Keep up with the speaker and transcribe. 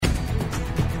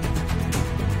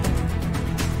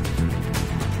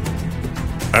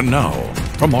And now,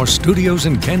 from our studios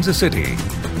in Kansas City,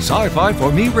 Sci-Fi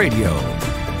for Me Radio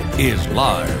is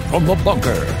live from the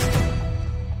bunker.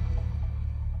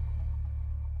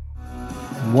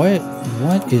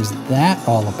 What is that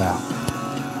all about?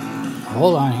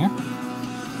 Hold on here.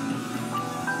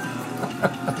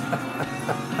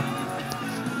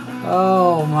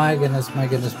 Oh my goodness.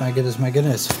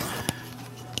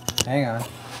 Hang on.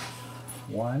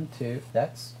 1, 2,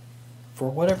 that's, for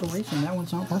whatever reason, that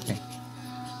one's not working.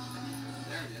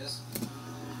 There it is.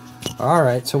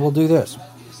 Alright, so we'll do this.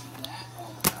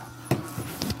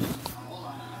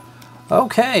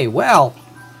 Okay, well,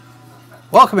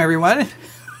 welcome everyone.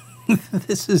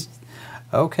 This is,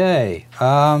 okay,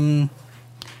 I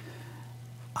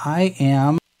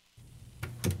am,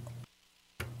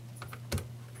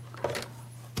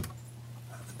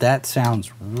 that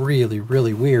sounds really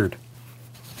weird.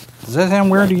 Does that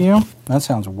sound weird to you? That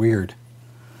sounds weird.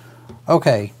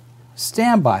 Okay,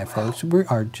 stand by, folks. We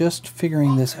are just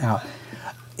figuring this out.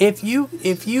 If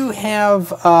you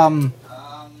have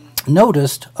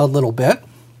noticed a little bit,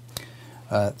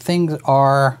 things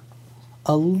are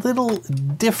a little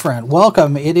different.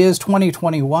 Welcome. It is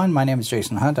 2021. My name is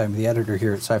Jason Hunt. I'm the editor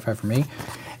here at Sci-Fi for Me.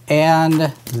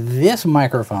 And this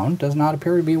microphone does not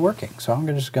appear to be working. So I'm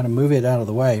just going to move it out of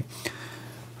the way.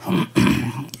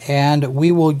 And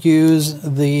we will use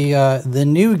the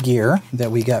new gear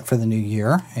that we got for the new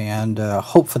year and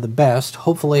hope for the best.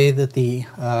 Hopefully that the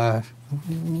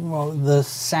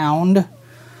sound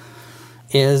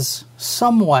is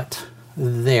somewhat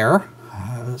there.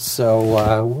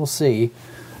 So we'll see.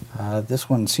 This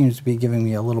one seems to be giving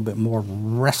me a little bit more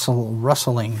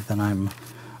rustling than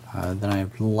I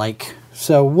like.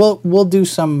 So we'll do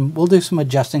some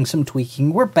adjusting, some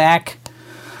tweaking. We're back.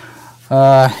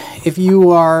 If you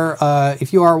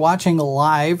are watching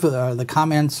live, the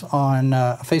comments on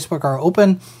Facebook are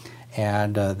open,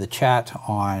 and the chat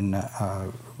on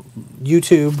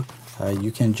YouTube.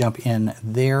 You can jump in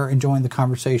there and join the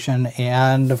conversation.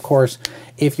 And of course,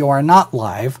 if you are not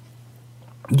live,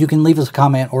 you can leave us a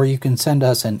comment or you can send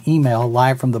us an email.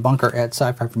 Live from the bunker at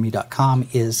sci-fi4me.com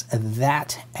is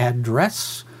that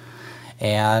address.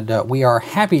 And we are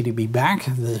happy to be back.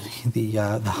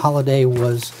 The holiday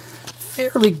was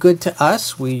fairly good to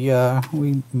us. We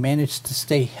managed to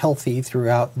stay healthy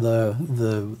throughout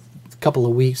the couple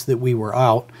of weeks that we were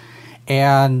out.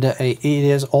 And it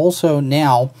is also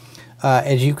now,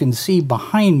 as you can see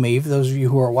behind me, for those of you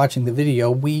who are watching the video,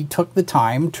 we took the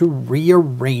time to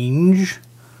rearrange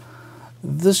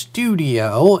the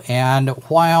studio, and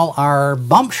while our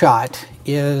bump shot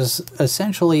is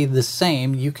essentially the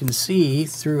same, you can see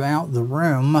throughout the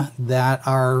room that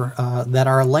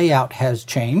our layout has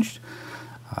changed.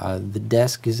 The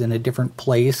desk is in a different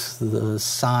place, the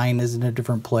sign is in a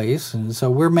different place, and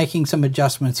so we're making some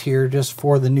adjustments here just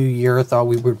for the new year. Thought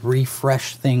we would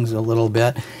refresh things a little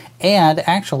bit. And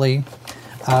actually,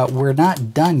 we're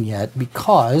not done yet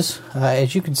because,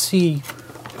 as you can see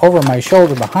over my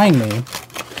shoulder behind me,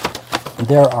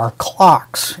 there are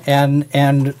clocks. And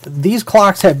these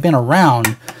clocks have been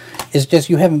around. It's just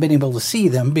you haven't been able to see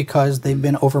them because they've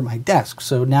been over my desk.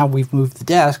 So now we've moved the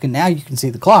desk, and now you can see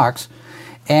the clocks.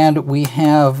 And we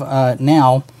have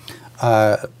now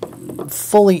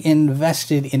fully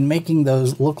invested in making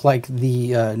those look like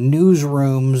the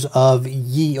newsrooms of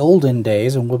ye olden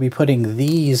days, and we'll be putting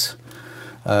these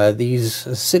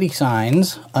city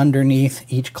signs underneath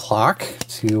each clock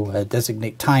to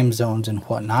designate time zones and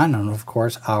whatnot, and of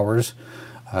course ours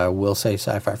will say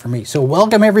Sci-Fi for Me. So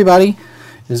welcome everybody.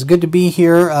 It's good to be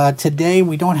here. Today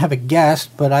we don't have a guest,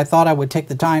 but I thought I would take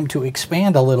the time to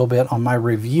expand a little bit on my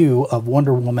review of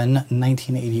Wonder Woman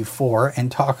 1984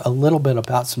 and talk a little bit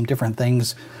about some different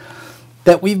things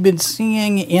that we've been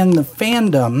seeing in the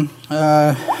fandom.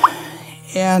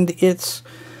 And it's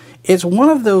one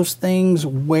of those things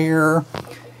where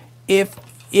if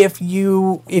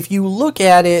you look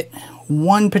at it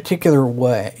one particular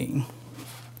way,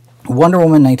 Wonder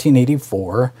Woman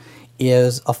 1984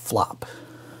 is a flop.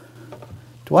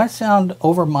 Do I sound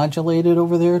overmodulated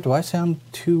over there? Do I sound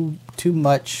too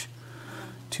much?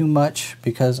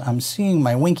 Because I'm seeing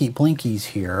my winky blinkies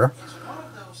here. It's one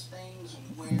of those things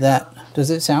where does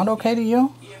it sound okay to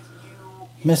you?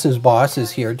 Mrs. Boss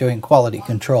is here doing quality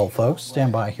control, folks.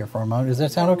 Stand by here for a moment. Does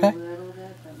that sound okay?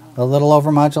 A little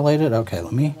overmodulated? Okay,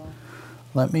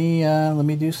 let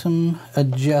me do some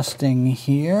adjusting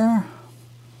here.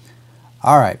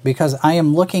 All right, because I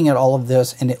am looking at all of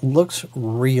this and it looks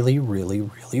really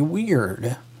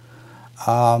weird.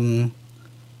 I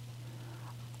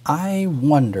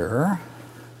wonder,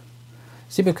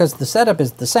 see, because the setup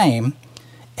is the same,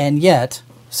 and yet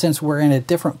since we're in a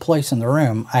different place in the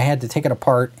room, I had to take it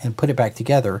apart and put it back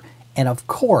together. And of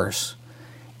course,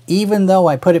 even though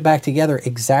I put it back together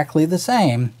exactly the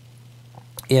same,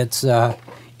 it's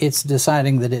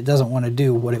deciding that it doesn't want to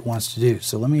do what it wants to do.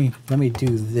 So let me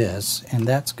do this, and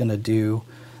that's going to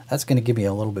give me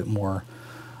a little bit more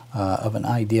of an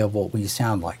idea of what we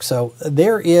sound like. So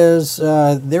there is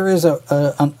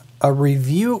a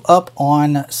review up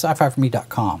on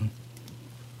sci-fi4me.com.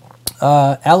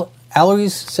 Alois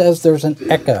says there's an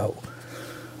echo.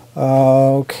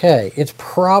 Okay, it's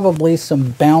probably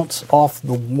some bounce off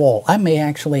the wall. I may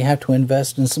actually have to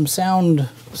invest in some sound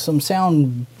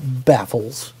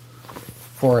baffles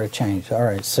for a change. All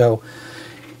right, so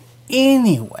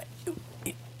anyway,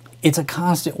 it's a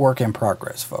constant work in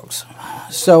progress, folks.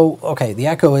 So, okay, the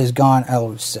echo is gone,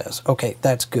 Alois says. Okay,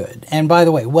 that's good. And by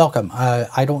the way, welcome.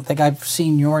 I don't think I've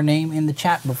seen your name in the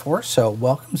chat before, so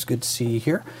welcome. It's good to see you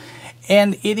here.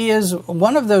 And it is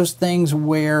one of those things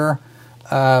where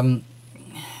we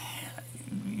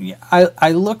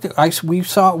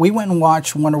went and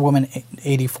watched Wonder Woman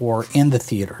 84 in the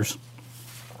theaters.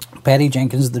 Patty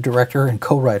Jenkins, the director and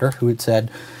co-writer, who had said,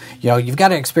 you've got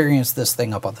to experience this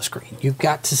thing up on the screen. You've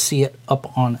got to see it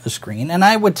up on a screen. And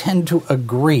I would tend to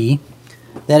agree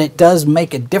that it does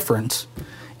make a difference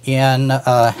in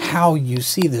how you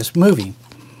see this movie.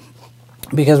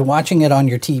 Because watching it on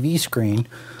your TV screen,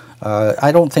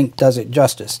 I don't think does it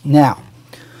justice. Now,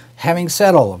 having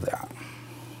said all of that,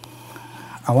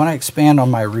 I want to expand on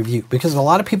my review because a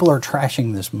lot of people are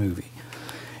trashing this movie.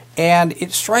 And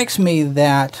it strikes me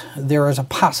that there is a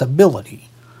possibility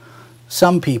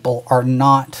some people are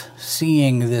not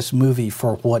seeing this movie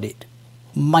for what it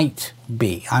might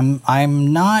be.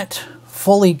 I'm not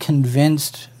fully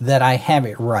convinced that I have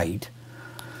it right.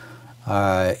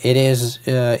 It is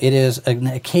an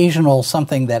occasional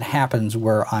something that happens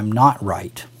where I'm not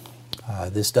right.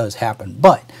 This does happen.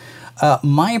 But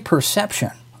my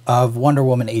perception of Wonder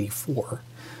Woman 84,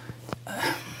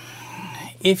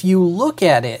 if you look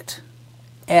at it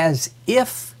as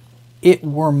if it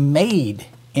were made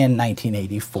in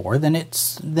 1984, then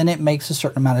it makes a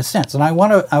certain amount of sense. And I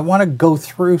want to go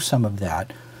through some of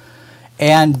that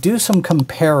and do some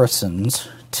comparisons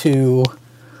to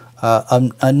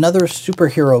another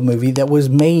superhero movie that was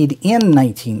made in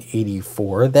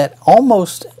 1984 that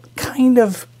almost kind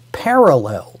of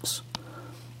parallels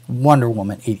Wonder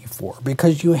Woman 84,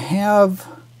 because you have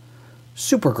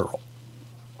Supergirl.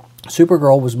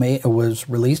 Supergirl was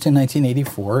released in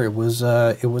 1984. It was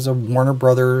a Warner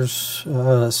Brothers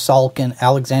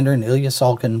Alexander and Ilya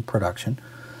Salkind production,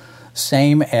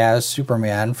 same as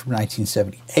Superman from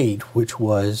 1978, which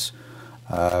was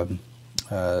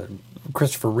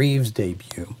Christopher Reeve's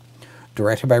debut,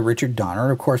 directed by Richard Donner.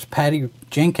 And of course, Patty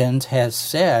Jenkins has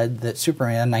said that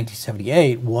Superman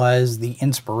 1978 was the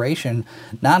inspiration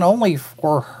not only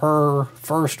for her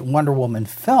first Wonder Woman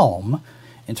film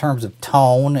in terms of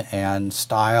tone and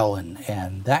style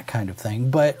and that kind of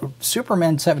thing, but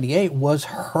Superman 78 was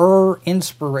her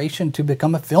inspiration to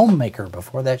become a filmmaker.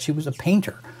 Before that, she was a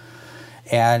painter.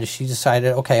 And she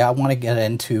decided, okay, I want to get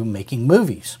into making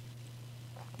movies.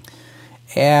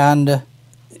 And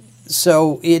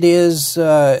so it is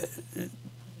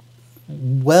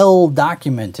well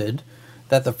documented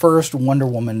that the first Wonder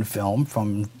Woman film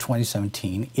from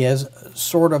 2017 is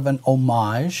sort of an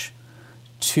homage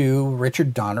to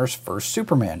Richard Donner's first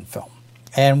Superman film.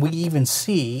 And we even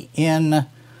see in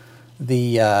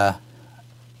the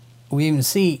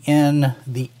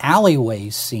alleyway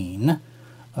scene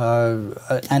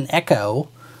an echo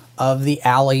of the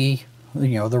alley,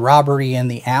 the robbery in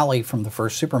the alley from the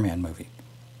first Superman movie,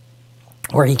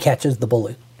 where he catches the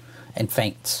bullet and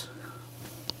faints.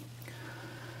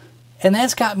 And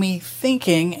that's got me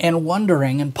thinking and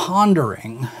wondering and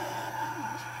pondering,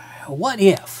 what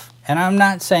if? And I'm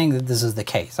not saying that this is the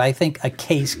case. I think a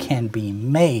case can be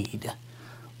made,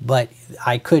 but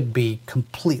I could be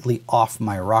completely off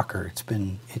my rocker.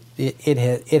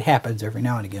 It happens every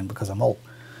now and again because I'm old.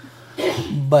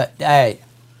 But hey,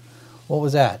 what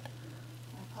was that?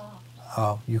 I coughed.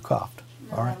 Oh, you coughed.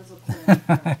 No, all right. That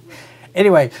was a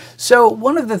Anyway, so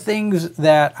one of the things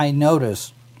that I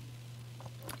notice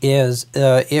is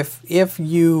if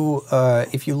you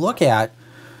look at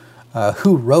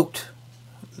who wrote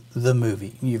the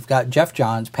movie, you've got Jeff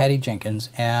Johns, Patty Jenkins,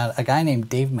 and a guy named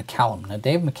Dave McCallum. Now,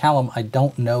 Dave McCallum, I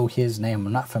don't know his name.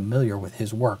 I'm not familiar with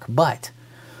his work, but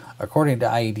according to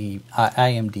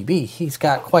IMDb, he's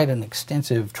got quite an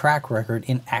extensive track record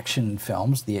in action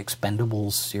films, the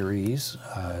Expendables series,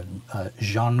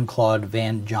 Jean-Claude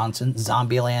Van Johnson,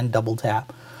 Zombieland, Double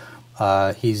Tap,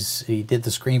 He did the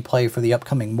screenplay for the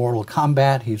upcoming Mortal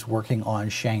Kombat. He's working on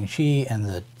Shang-Chi and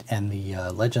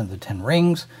the Legend of the Ten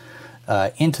Rings.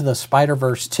 Into the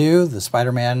Spider-Verse 2, the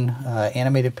Spider-Man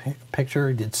animated picture.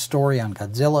 He did story on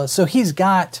Godzilla. So he's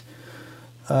got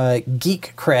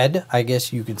geek cred, I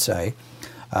guess you could say.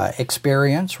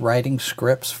 Experience writing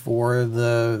scripts for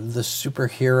the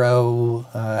superhero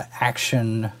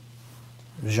action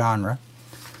genre.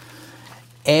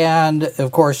 And,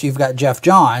 of course, you've got Geoff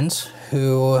Johns,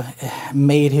 who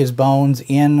made his bones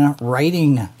in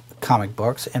writing comic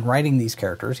books and writing these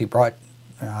characters. He brought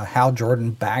Hal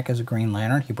Jordan back as a Green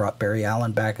Lantern. He brought Barry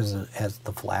Allen back as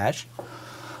the Flash.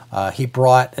 He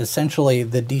brought, essentially,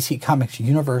 the DC Comics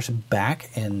universe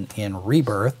back in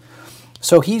Rebirth.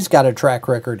 So he's got a track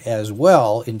record as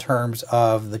well in terms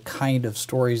of the kind of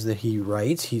stories that he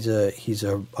writes. He's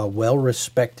a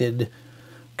well-respected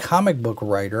comic book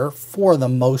writer for the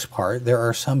most part. There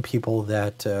are some people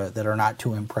that are not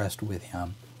too impressed with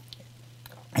him.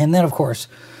 And then, of course,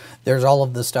 there's all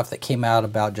of the stuff that came out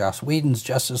about Joss Whedon's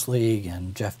Justice League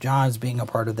and Geoff Johns being a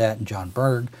part of that, and John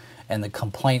Berg, and the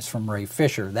complaints from Ray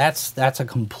Fisher. That's a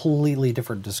completely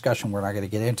different discussion we're not going to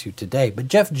get into today. But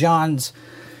Geoff Johns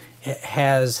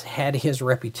has had his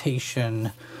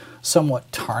reputation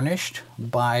somewhat tarnished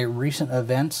by recent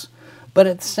events. But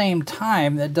at the same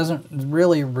time, that doesn't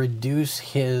really reduce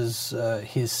his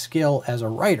skill as a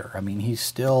writer. I mean, he's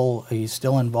still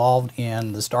involved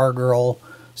in the Stargirl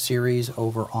series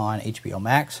over on HBO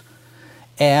Max,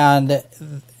 and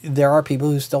there are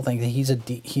people who still think that he's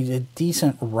a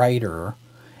decent writer.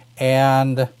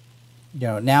 And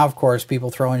now, of course, people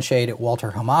throwing shade at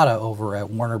Walter Hamada over at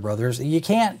Warner Brothers. You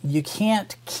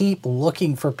can't keep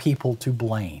looking for people to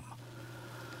blame,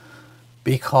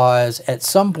 because at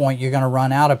some point you're going to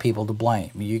run out of people to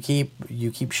blame. You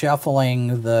keep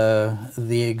shuffling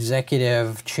the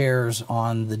executive chairs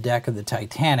on the deck of the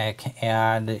Titanic,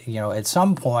 and at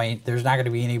some point there's not going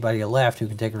to be anybody left who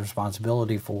can take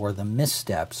responsibility for the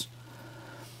missteps.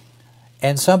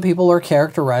 And some people are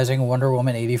characterizing Wonder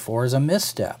Woman 84 as a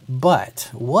misstep. But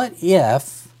what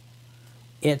if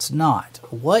it's not?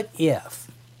 What if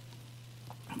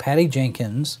Patty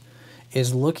Jenkins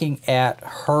is looking at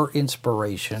her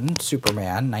inspiration,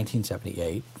 Superman,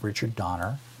 1978, Richard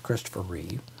Donner, Christopher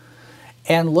Reeve,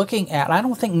 and looking at, I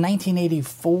don't think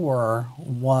 1984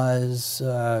 was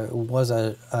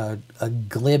a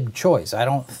glib choice. I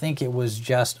don't think it was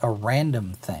just a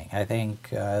random thing. I think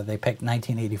they picked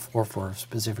 1984 for a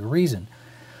specific reason.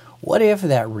 What if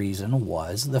that reason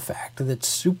was the fact that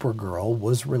Supergirl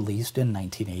was released in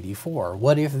 1984?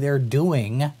 What if they're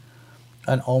doing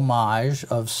an homage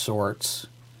of sorts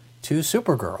to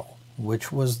Supergirl,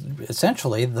 which was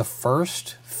essentially the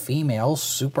first female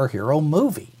superhero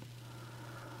movie?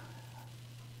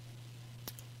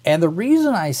 And the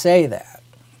reason I say that,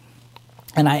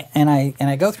 and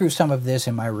I go through some of this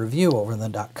in my review over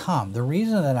the .com, the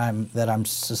reason that I'm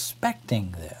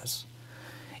suspecting this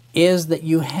is that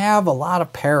you have a lot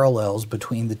of parallels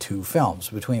between the two films,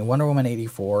 between Wonder Woman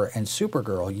 84 and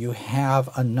Supergirl. You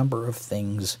have a number of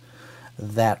things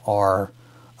that are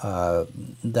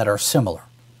similar.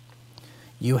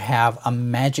 You have a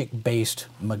magic-based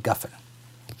MacGuffin.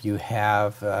 You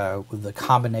have the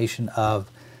combination of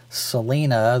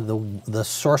Selena, the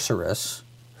sorceress,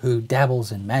 who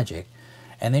dabbles in magic,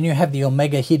 and then you have the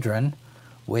Omegahedron,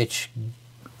 which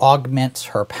augments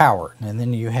her power. And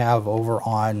then you have over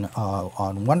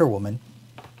on Wonder Woman,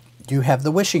 you have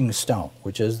the Wishing Stone,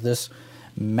 which is this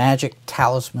magic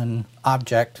talisman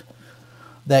object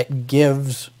that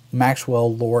gives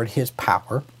Maxwell Lord his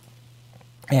power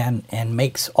and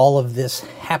makes all of this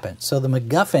happen. So the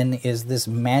MacGuffin is this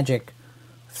magic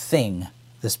thing,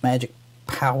 this magic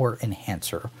power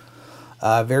enhancer,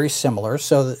 very similar.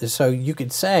 So you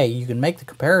could say, you can make the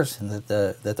comparison that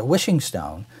the Wishing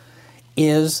Stone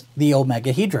is the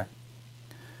Omegahedron.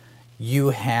 You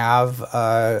have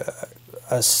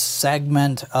a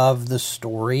segment of the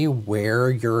story where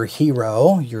your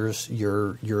hero, your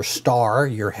star,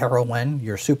 your heroine,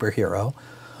 your superhero,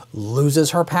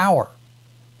 loses her power.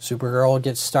 Supergirl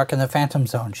gets stuck in the Phantom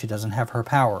Zone. She doesn't have her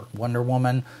power. Wonder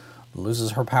Woman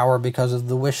loses her power because of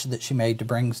the wish that she made to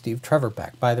bring Steve Trevor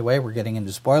back. By the way, we're getting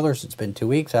into spoilers. It's been 2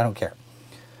 weeks. I don't care.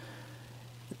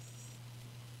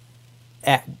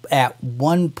 At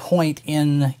one point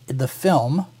in the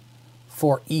film,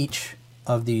 for each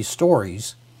of these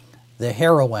stories, the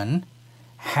heroine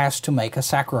has to make a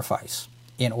sacrifice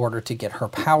in order to get her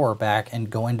power back and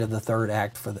go into the third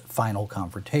act for the final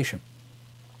confrontation.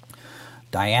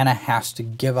 Diana has to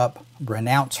give up,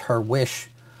 renounce her wish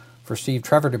for Steve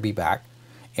Trevor to be back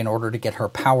in order to get her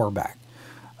power back.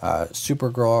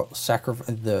 Supergirl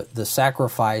the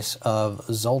sacrifice of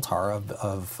Zoltar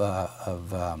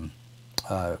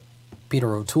of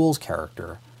Peter O'Toole's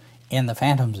character in the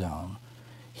Phantom Zone.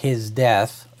 His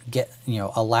death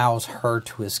allows her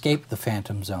to escape the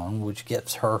Phantom Zone, which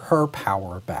gives her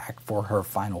power back for her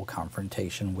final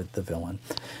confrontation with the villain.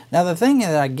 Now, the thing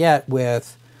that I get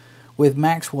with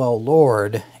Maxwell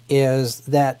Lord is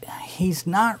that he's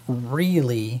not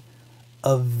really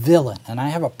a villain, and I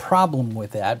have a problem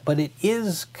with that, but it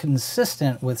is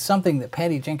consistent with something that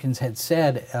Patty Jenkins had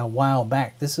said a while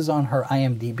back. This is on her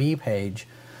IMDb page,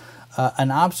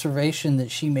 an observation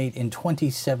that she made in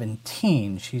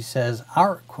 2017. She says,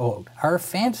 quote, "Our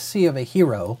fantasy of a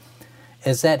hero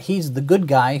is that he's the good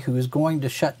guy who is going to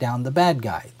shut down the bad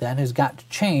guy. That has got to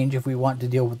change if we want to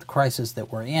deal with the crisis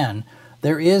that we're in.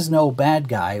 There is no bad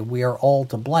guy. We are all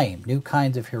to blame. New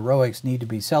kinds of heroics need to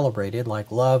be celebrated,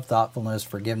 like love, thoughtfulness,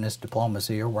 forgiveness,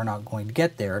 diplomacy, or we're not going to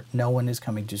get there. No one is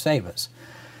coming to save us."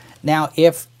 Now,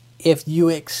 if you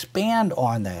expand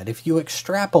on that, if you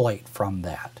extrapolate from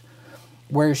that,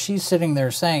 where she's sitting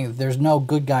there saying there's no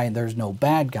good guy and there's no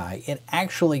bad guy, it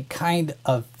actually kind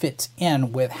of fits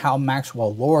in with how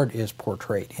Maxwell Lord is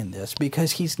portrayed in this,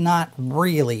 because he's not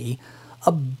really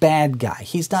a bad guy.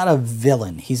 He's not a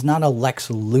villain. He's not a Lex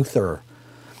Luthor.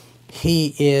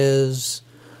 He is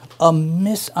a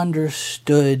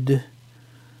misunderstood,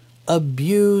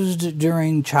 abused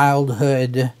during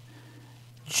childhood,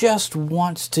 just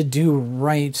wants to do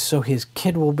right so his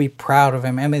kid will be proud of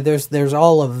him. I mean, there's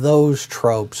all of those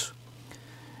tropes.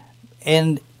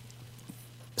 And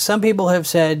some people have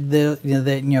said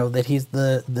that he's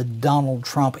the Donald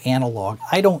Trump analog.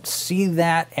 I don't see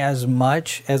that as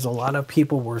much as a lot of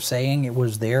people were saying it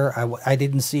was there. I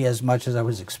didn't see as much as I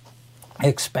was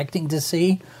expecting to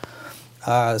see.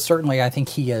 Certainly, I think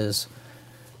he is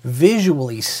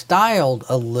visually styled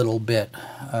a little bit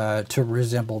to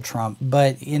resemble Trump.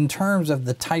 But in terms of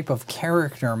the type of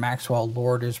character Maxwell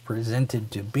Lord is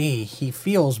presented to be, he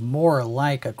feels more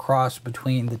like a cross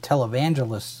between the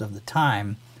televangelists of the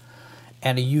time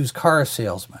and a used car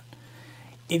salesman.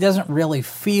 It doesn't really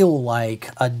feel like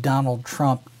a Donald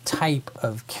Trump type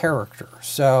of character.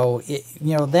 So,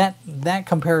 that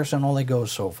comparison only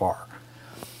goes so far.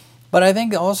 But I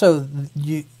think also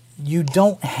you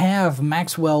don't have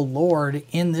Maxwell Lord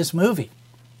in this movie.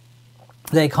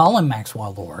 They call him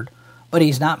Maxwell Lord, but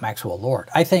he's not Maxwell Lord.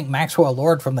 I think Maxwell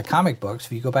Lord from the comic books,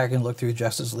 if you go back and look through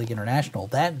Justice League International,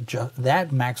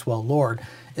 that Maxwell Lord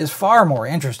is far more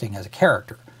interesting as a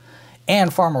character,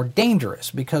 and far more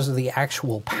dangerous because of the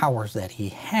actual powers that he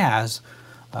has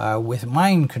with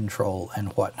mind control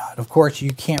and whatnot. Of course,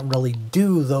 you can't really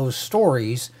do those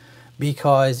stories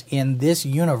because in this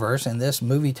universe, in this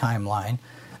movie timeline,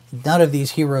 none of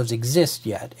these heroes exist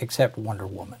yet except Wonder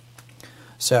Woman.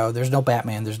 So there's no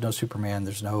Batman, there's no Superman,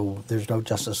 there's no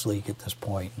Justice League at this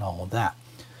point and all of that.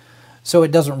 So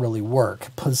it doesn't really work.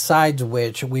 Besides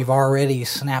which, we've already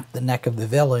snapped the neck of the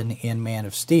villain in Man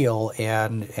of Steel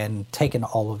and taken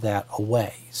all of that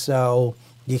away. So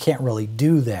you can't really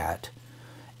do that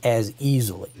as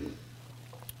easily.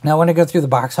 Now I want to go through the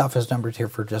box office numbers here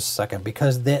for just a second,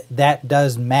 because that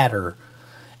does matter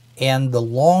in the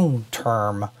long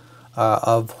term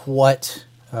of what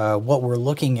we're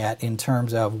looking at in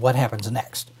terms of what happens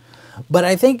next. But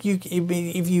I think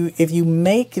if you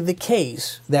make the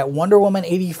case that Wonder Woman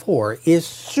 84 is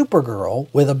Supergirl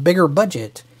with a bigger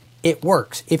budget, it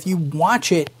works. If you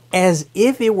watch it as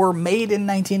if it were made in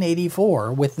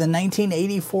 1984 with the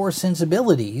 1984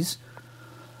 sensibilities,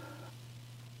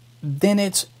 then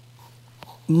it's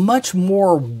much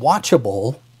more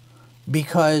watchable,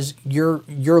 because you're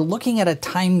looking at a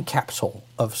time capsule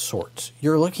of sorts.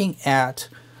 You're looking at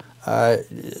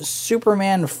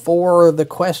Superman 4, The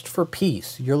Quest for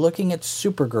Peace. You're looking at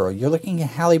Supergirl. You're looking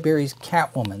at Halle Berry's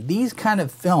Catwoman. These kind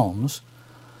of films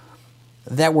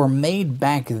that were made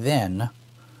back then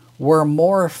were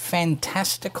more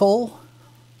fantastical,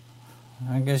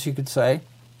 I guess you could say.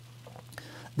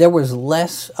 There was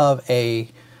less of a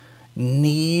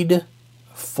need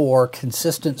for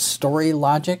consistent story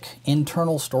logic,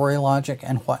 internal story logic,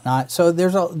 and whatnot. So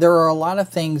there are a lot of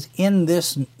things in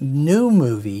this new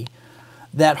movie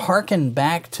that harken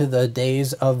back to the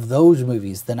days of those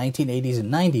movies, the 1980s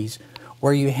and 90s,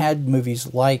 where you had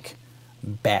movies like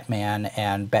Batman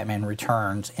and Batman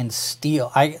Returns and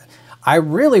Steel. I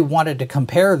really wanted to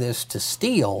compare this to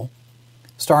Steel,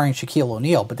 starring Shaquille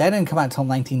O'Neal, but that didn't come out until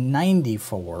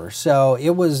 1994, so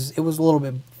it was a little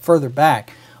bit further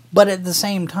back. But at the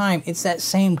same time, it's that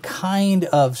same kind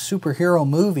of superhero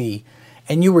movie,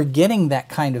 and you were getting that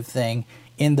kind of thing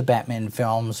in the Batman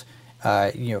films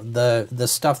the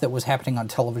stuff that was happening on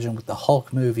television with the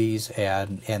Hulk movies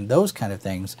and those kind of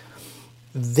things,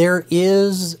 there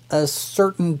is a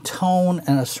certain tone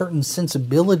and a certain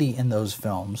sensibility in those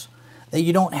films that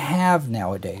you don't have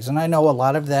nowadays. And I know a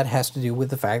lot of that has to do with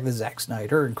the fact that Zack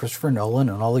Snyder and Christopher Nolan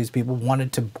and all these people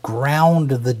wanted to ground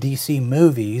the DC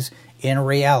movies in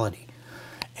reality.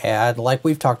 And like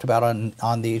we've talked about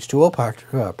on the H2O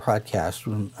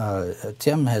podcast,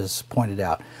 Tim has pointed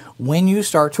out, when you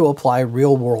start to apply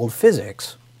real-world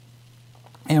physics,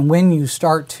 and when you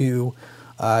start to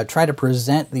try to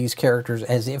present these characters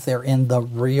as if they're in the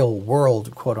real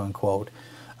world, quote-unquote,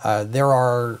 there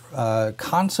are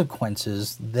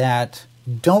consequences that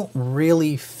don't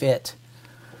really fit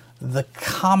the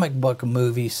comic book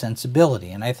movie sensibility.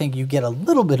 And I think you get a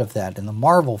little bit of that in the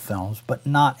Marvel films, but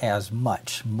not as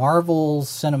much.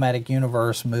 Marvel's cinematic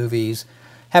universe movies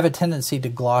have a tendency to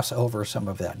gloss over some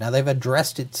of that. Now, they've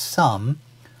addressed it some,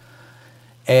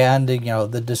 and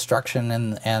the destruction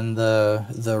and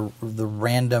the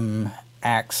random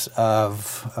acts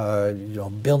of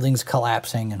buildings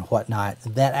collapsing and whatnot,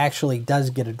 that actually does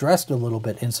get addressed a little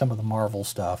bit in some of the Marvel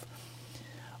stuff.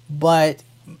 But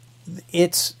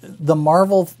it's the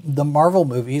Marvel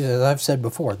movies, as I've said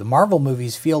before, the Marvel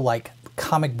movies feel like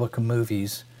comic book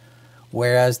movies,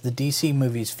 whereas the DC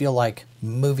movies feel like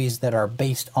movies that are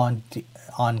based on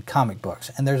comic books.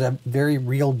 And there's a very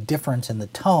real difference in the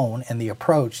tone and the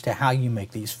approach to how you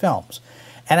make these films.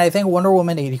 And I think Wonder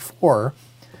Woman 84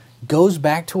 goes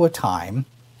back to a time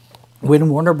when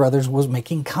Warner Brothers was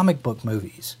making comic book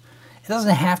movies. It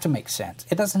doesn't have to make sense.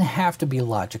 It doesn't have to be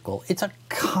logical. It's a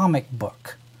comic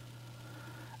book.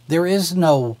 There is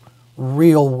no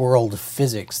real-world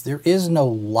physics. There is no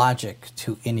logic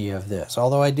to any of this.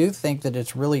 Although I do think that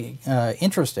it's really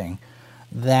interesting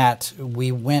that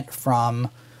we went from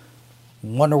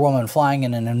Wonder Woman flying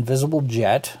in an invisible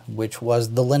jet, which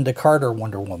was the Linda Carter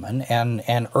Wonder Woman,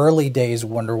 and early days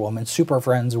Wonder Woman, Super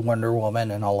Friends Wonder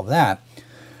Woman, and all of that,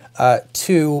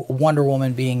 to Wonder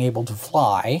Woman being able to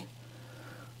fly,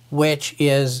 which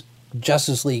is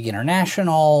Justice League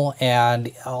International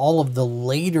and all of the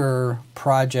later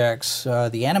projects,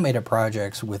 the animated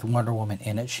projects with Wonder Woman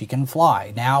in it. She can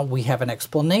fly. Now we have an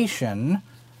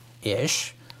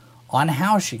explanation-ish on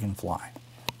how she can fly.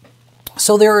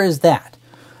 So there is that.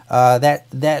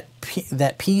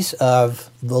 That piece of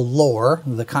the lore,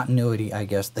 the continuity, I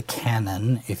guess, the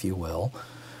canon, if you will,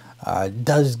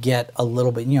 does get a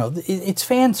little bit, it's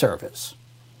fan service.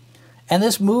 And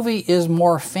this movie is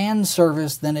more fan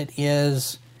service than it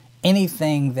is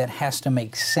anything that has to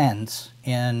make sense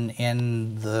in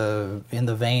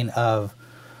the vein of,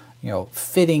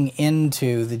 fitting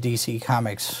into the DC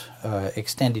Comics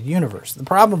extended universe. The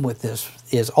problem with this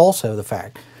is also the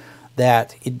fact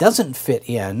that it doesn't fit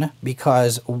in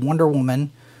because Wonder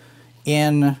Woman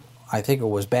in, I think it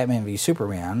was Batman v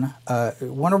Superman,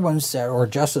 Wonder Woman, or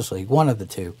Justice League, one of the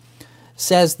two,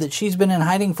 says that she's been in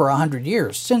hiding for 100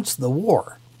 years, since the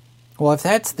war. Well, if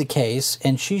that's the case,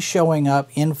 and she's showing up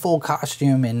in full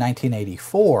costume in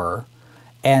 1984,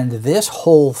 and this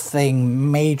whole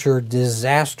thing, major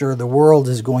disaster, the world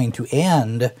is going to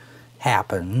end,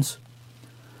 happens,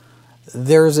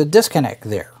 there's a disconnect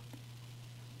there.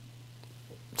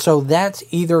 So that's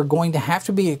either going to have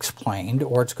to be explained,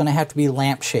 or it's going to have to be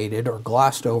lampshaded or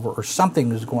glossed over, or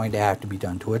something is going to have to be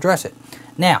done to address it.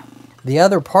 Now, the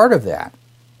other part of that,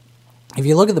 if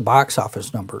you look at the box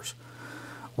office numbers,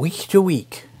 week to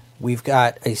week, we've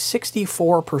got a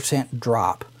 64%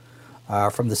 drop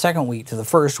from the second week to the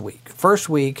first week. First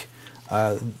week,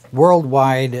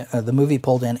 worldwide, the movie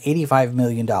pulled in $85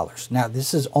 million. Now,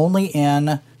 this is only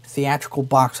in theatrical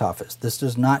box office. This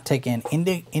does not take in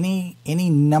any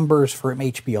numbers from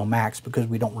HBO Max because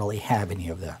we don't really have any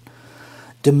of that.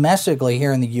 Domestically,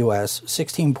 here in the U.S.,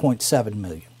 $16.7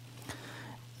 million.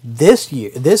 This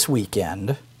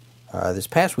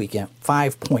past weekend,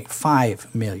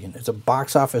 $5.5 million. It's a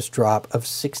box office drop of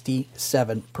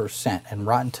 67%. And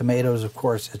Rotten Tomatoes, of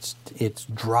course, it's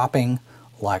dropping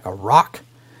like a rock.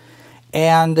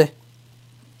 And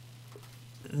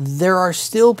there are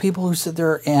still people who sit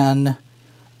there and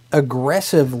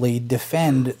aggressively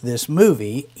defend this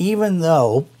movie, even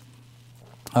though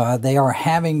they are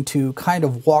having to kind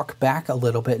of walk back a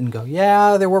little bit and go,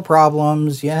 yeah, there were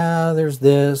problems, yeah, there's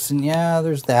this, and yeah,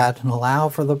 there's that, and allow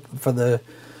for the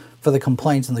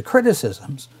complaints and the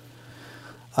criticisms.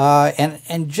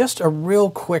 And just a real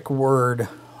quick word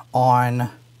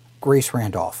on Grace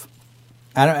Randolph.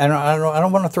 I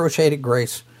don't want to throw shade at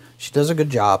Grace. She does a good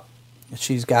job.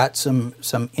 She's got some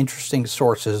interesting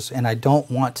sources, and I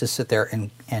don't want to sit there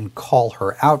and call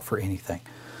her out for anything.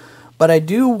 But I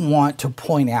do want to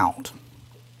point out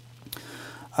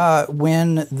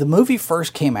when the movie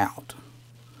first came out,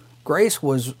 Grace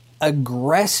was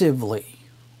aggressively,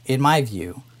 in my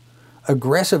view,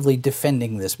 aggressively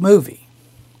defending this movie.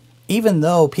 Even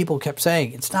though people kept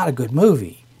saying, it's not a good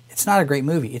movie. It's not a great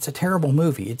movie. It's a terrible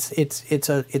movie. It's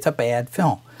a bad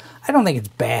film. I don't think it's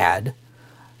bad.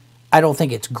 I don't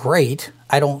think it's great.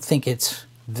 I don't think it's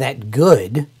that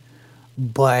good.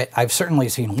 But I've certainly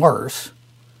seen worse.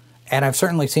 And I've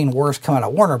certainly seen worse come out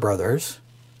of Warner Brothers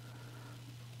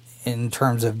in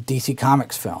terms of DC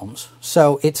Comics films.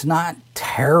 So it's not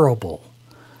terrible.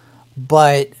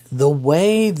 But the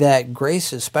way that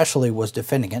Grace especially was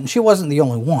defending it, and she wasn't the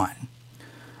only one,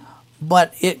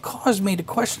 but it caused me to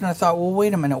question. I thought, well,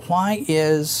 wait a minute, why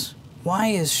is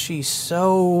she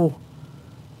so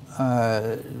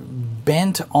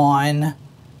bent on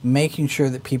making sure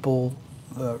that people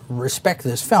respect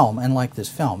this film and like this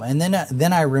film? And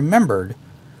then I remembered,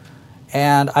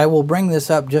 and I will bring this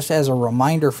up just as a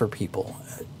reminder for people.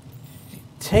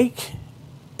 Take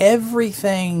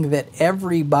everything that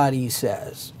everybody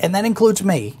says, and that includes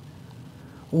me,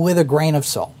 with a grain of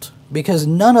salt, because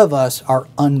none of us are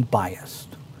unbiased.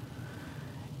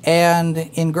 And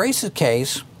in Grace's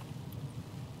case,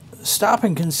 stop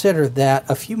and consider that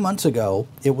a few months ago,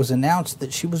 it was announced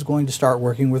that she was going to start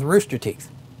working with Rooster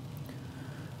Teeth.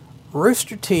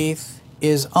 Rooster Teeth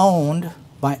is owned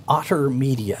by Otter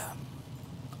Media.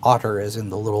 Otter as in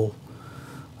the little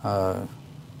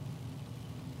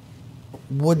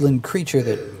woodland creature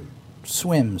that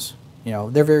swims. You know,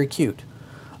 they're very cute.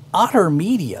 Otter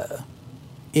Media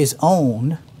is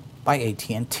owned by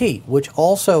AT&T, which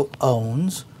also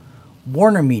owns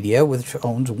Warner Media, which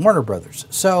owns Warner Brothers.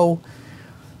 So,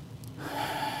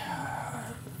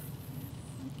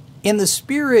 in the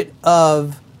spirit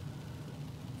of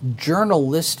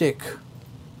journalistic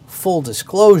full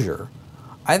disclosure,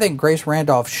 I think Grace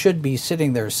Randolph should be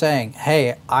sitting there saying,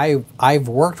 hey, I've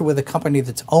worked with a company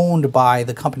that's owned by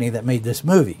the company that made this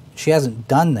movie. She hasn't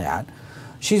done that.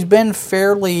 She's been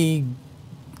fairly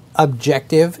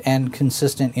objective and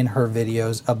consistent in her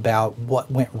videos about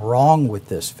what went wrong with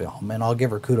this film, and I'll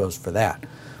give her kudos for that.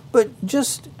 But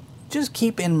just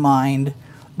keep in mind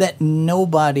that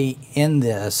nobody in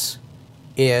this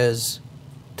is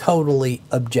totally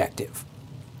objective.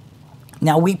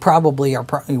 Now, we probably are,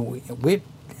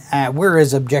 we're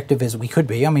as objective as we could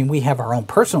be. I mean, we have our own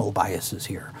personal biases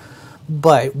here,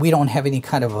 but we don't have any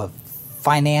kind of a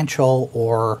financial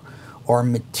or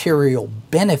material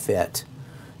benefit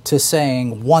to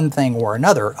saying one thing or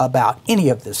another about any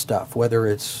of this stuff, whether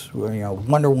it's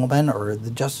Wonder Woman or the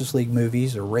Justice League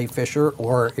movies or Ray Fisher,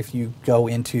 or if you go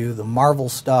into the Marvel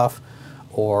stuff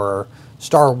or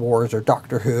Star Wars or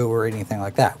Doctor Who or anything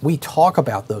like that. We talk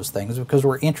about those things because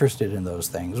we're interested in those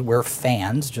things. We're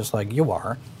fans, just like you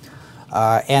are.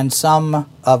 And some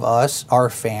of us are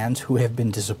fans who have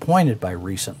been disappointed by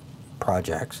recent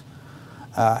projects.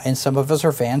 And some of us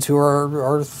are fans who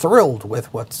are thrilled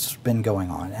with what's been going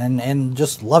on and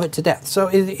just love it to death. So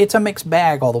it's a mixed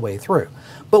bag all the way through.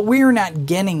 But we're not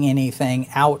getting anything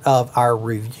out of our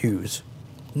reviews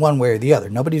one way or the other.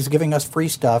 Nobody's giving us free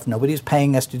stuff. Nobody's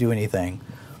paying us to do anything.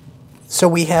 So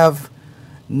we have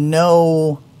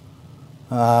no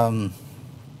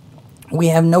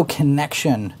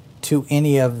connection to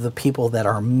any of the people that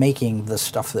are making the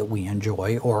stuff that we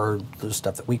enjoy or the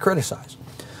stuff that we criticize.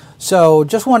 So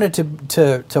just wanted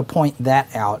to point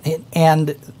that out.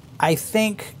 And I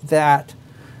think that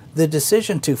the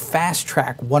decision to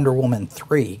fast-track Wonder Woman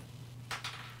 3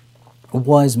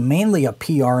 was mainly a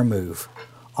PR move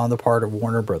on the part of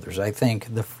Warner Brothers. I think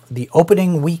the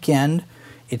opening weekend,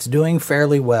 it's doing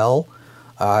fairly well.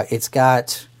 It's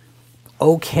got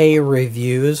okay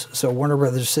reviews. So Warner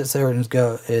Brothers sits there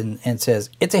and says,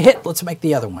 it's a hit, let's make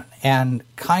the other one. And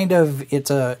kind of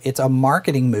it's a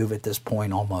marketing move at this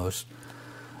point almost.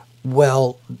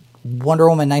 Well, Wonder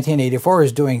Woman 1984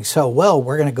 is doing so well,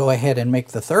 we're going to go ahead and make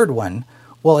the third one.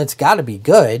 Well, it's got to be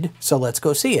good, so let's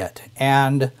go see it.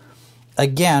 And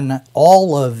again,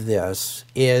 all of this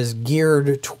is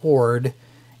geared toward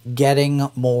getting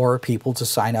more people to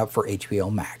sign up for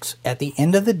HBO Max. At the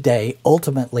end of the day,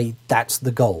 ultimately, that's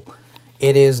the goal.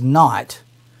 It is not,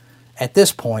 at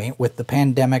this point, with the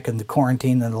pandemic and the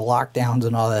quarantine and the lockdowns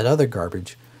and all that other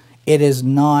garbage, it is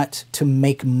not to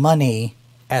make money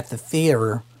at the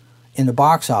theater in the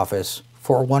box office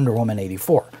for Wonder Woman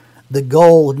 84. The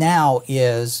goal now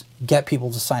is get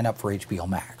people to sign up for HBO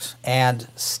Max and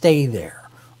stay there.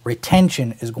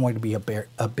 Retention is going to be a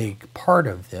big part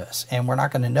of this, and we're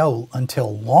not going to know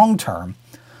until long term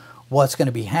what's going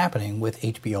to be happening with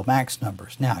HBO Max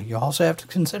numbers. Now, you also have to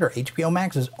consider HBO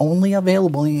Max is only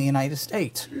available in the United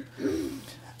States.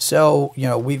 So,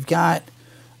 we've got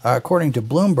according to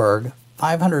Bloomberg,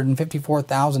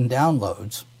 554,000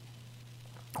 downloads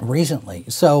recently.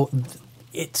 So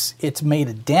it's made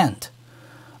a dent.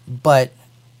 But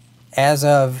as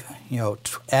of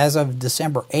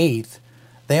December 8th,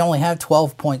 they only have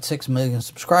 12.6 million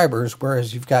subscribers,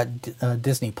 whereas you've got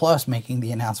Disney Plus making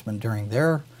the announcement during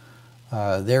their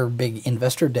big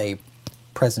Investor Day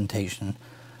presentation.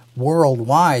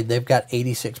 Worldwide, they've got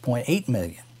 86.8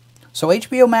 million. So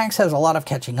HBO Max has a lot of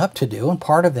catching up to do, and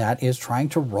part of that is trying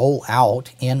to roll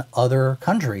out in other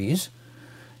countries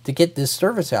to get this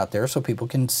service out there so people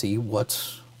can see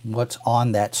what's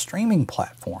on that streaming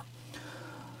platform.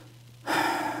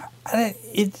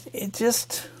 It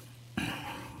just,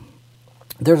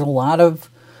 there's a lot of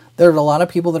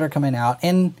people that are coming out,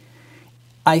 and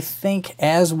I think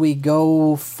as we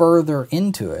go further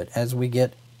into it, as we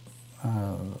get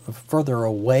further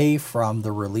away from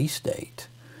the release date,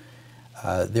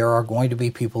 there are going to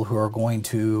be people who are going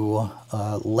to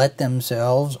let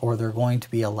themselves, or they're going to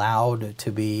be allowed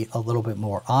to be a little bit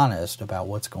more honest about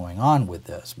what's going on with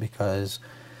this, because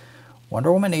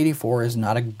Wonder Woman 84 is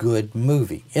not a good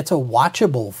movie. It's a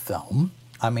watchable film.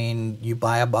 I mean, you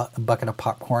buy a bucket of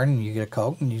popcorn and you get a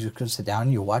Coke and you just go sit down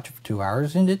and you watch it for 2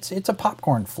 hours, and it's a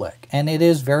popcorn flick. And it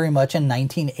is very much a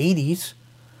 1980s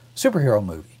superhero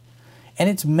movie. And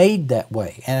it's made that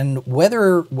way. And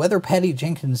whether Patty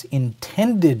Jenkins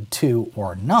intended to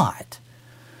or not,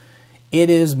 it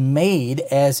is made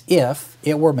as if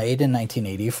it were made in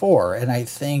 1984. And I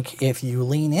think if you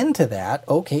lean into that,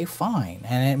 okay, fine.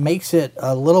 And it makes it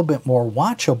a little bit more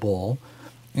watchable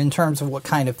in terms of what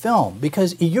kind of film.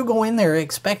 Because you go in there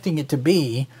expecting it to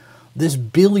be this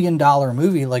billion-dollar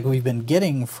movie like we've been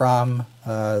getting from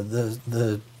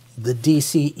the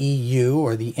DCEU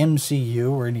or the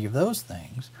MCU or any of those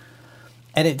things,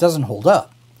 and it doesn't hold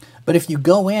up. But if you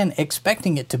go in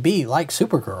expecting it to be like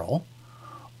Supergirl,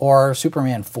 or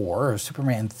Superman 4, or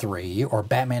Superman 3, or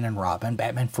Batman and Robin,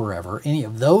 Batman Forever, any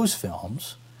of those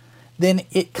films, then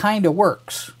it kind of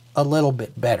works a little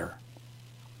bit better.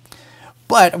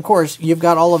 But, of course, you've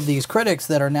got all of these critics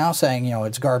that are now saying,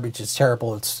 it's garbage, it's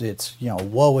terrible, it's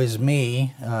woe is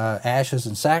me, ashes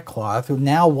and sackcloth.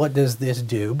 Now what does this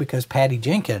do? Because Patty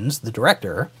Jenkins, the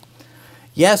director,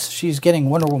 yes, she's getting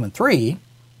Wonder Woman 3,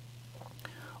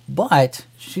 but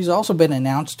she's also been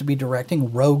announced to be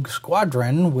directing Rogue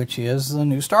Squadron, which is the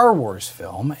new Star Wars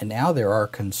film. And now there are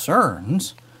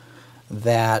concerns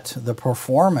that the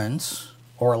performance,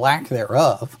 or lack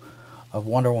thereof, of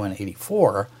Wonder Woman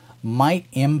 84 might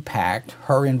impact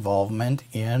her involvement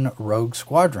in Rogue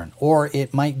Squadron. Or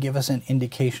it might give us an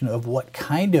indication of what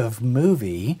kind of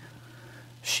movie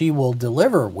she will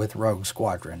deliver with Rogue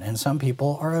Squadron. And some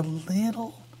people are a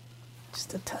little,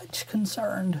 just a touch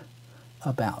concerned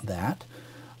about that.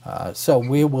 So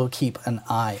we will keep an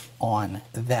eye on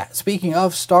that. Speaking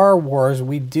of Star Wars,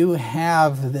 we do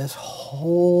have this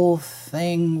whole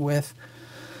thing with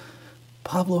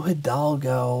Pablo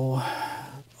Hidalgo.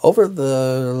 Over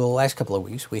the last couple of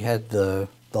weeks, we had the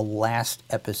last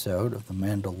episode of The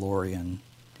Mandalorian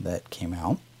that came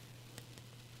out.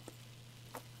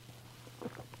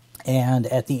 And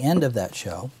at the end of that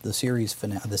show, the series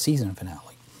finale, the season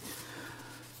finale,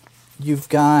 you've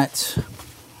got...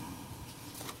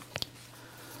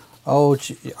 Oh,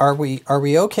 are we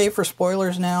okay for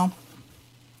spoilers now?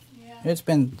 Yeah. It's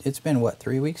been what,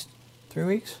 3 weeks? 3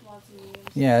 weeks? Lots of years.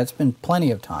 Yeah, it's been plenty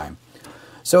of time.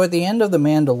 So at the end of The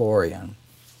Mandalorian,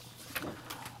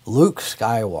 Luke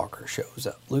Skywalker shows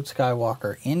up. Luke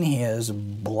Skywalker in his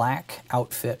black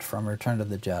outfit from Return of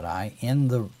the Jedi, in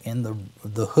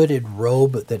the hooded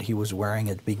robe that he was wearing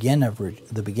at the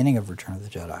beginning of Return of the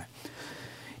Jedi.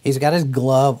 He's got his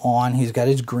glove on. He's got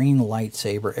his green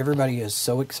lightsaber. Everybody is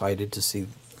so excited to see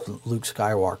Luke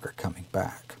Skywalker coming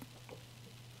back.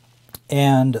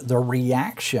 And the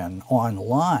reaction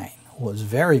online was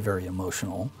very, very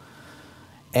emotional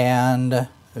and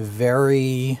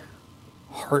very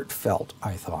heartfelt,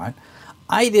 I thought.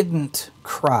 I didn't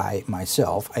cry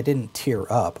myself. I didn't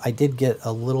tear up. I did get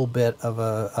a little bit of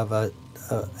an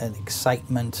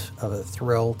excitement, of a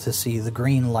thrill to see the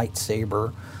green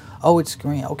lightsaber. Oh, it's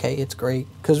green. Okay, it's great.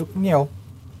 Because,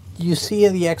 you see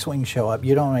the X-Wing show up.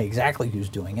 You don't know exactly who's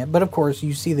doing it. But, of course,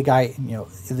 you see the guy,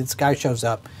 this guy shows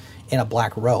up in a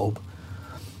black robe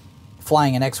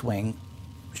flying an X-Wing.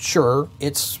 Sure,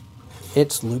 it's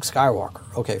Luke Skywalker.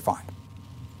 Okay, fine.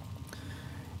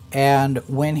 And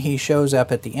when he shows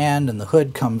up at the end and the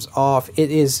hood comes off,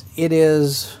 it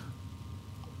is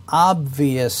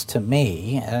obvious to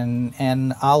me,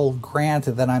 and I'll grant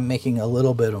that I'm making a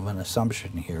little bit of an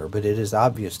assumption here, but it is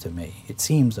obvious to me, it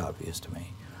seems obvious to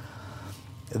me,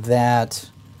 that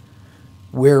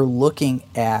we're looking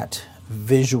at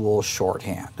visual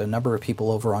shorthand. A number of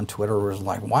people over on Twitter was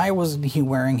like, why wasn't he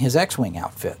wearing his X-Wing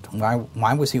outfit?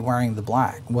 Why was he wearing the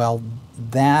black? Well,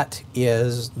 that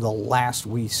is the last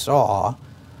we saw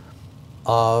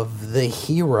of the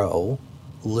hero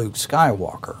Luke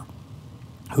Skywalker,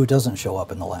 who doesn't show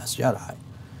up in The Last Jedi.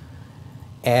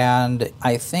 And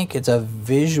I think it's a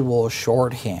visual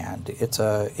shorthand. It's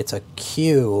a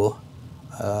cue,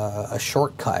 a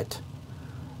shortcut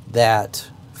that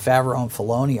Favreau and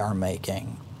Filoni are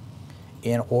making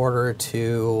in order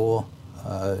to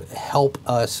help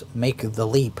us make the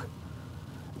leap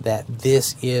that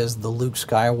this is the Luke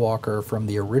Skywalker from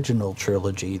the original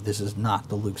trilogy. This is not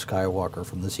the Luke Skywalker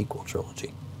from the sequel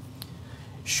trilogy.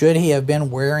 Should he have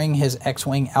been wearing his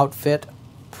X-Wing outfit?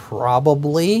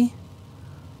 Probably.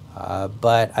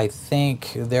 But I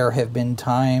think there have been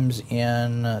times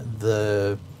in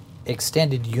the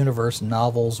extended universe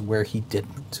novels where he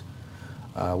didn't.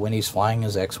 When he's flying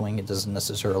his X-Wing, it doesn't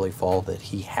necessarily follow that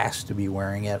he has to be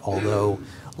wearing it, although,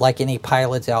 like any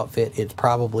pilot's outfit, it's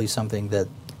probably something that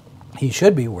he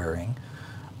should be wearing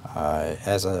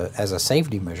as a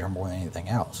safety measure more than anything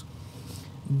else.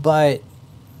 But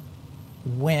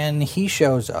when he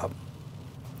shows up,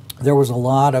 there was a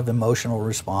lot of emotional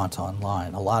response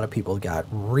online. A lot of people got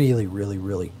really, really,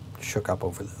 really shook up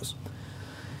over this.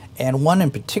 And one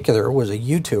in particular was a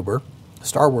YouTuber,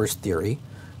 Star Wars Theory,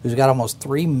 who's got almost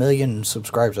 3 million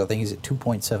subscribers. I think he's at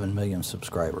 2.7 million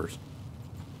subscribers.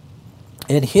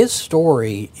 And his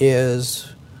story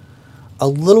is a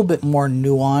little bit more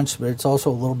nuanced, but it's also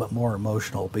a little bit more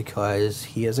emotional because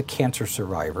he is a cancer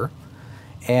survivor.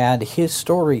 And his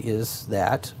story is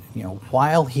that,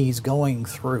 while he's going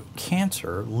through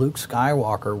cancer, Luke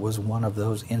Skywalker was one of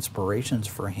those inspirations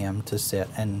for him to sit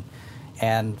and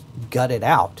gut it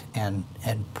out and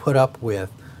put up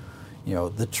with,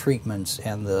 the treatments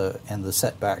and the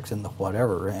setbacks and the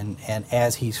whatever. And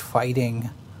as he's fighting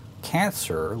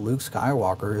cancer, Luke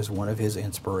Skywalker is one of his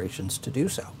inspirations to do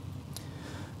so.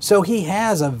 So he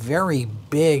has a very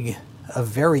big, a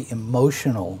very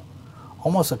emotional,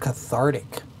 almost a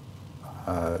cathartic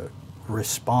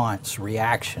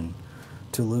reaction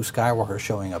to Luke Skywalker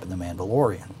showing up in The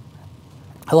Mandalorian.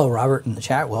 Hello, Robert, in the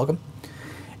chat. Welcome.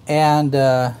 And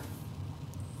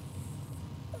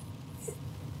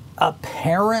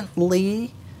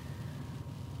apparently,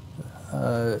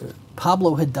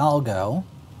 Pablo Hidalgo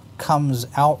comes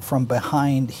out from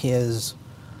behind his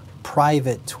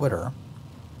private Twitter,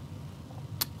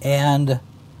 and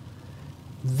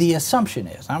the assumption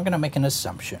is, I'm going to make an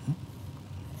assumption,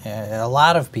 a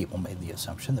lot of people made the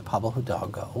assumption that Pablo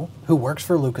Hidalgo, who works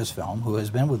for Lucasfilm, who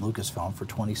has been with Lucasfilm for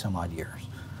 20 some odd years,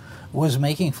 was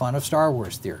making fun of Star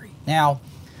Wars Theory. Now,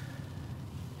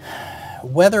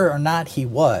 whether or not he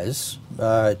was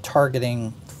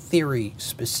targeting Theory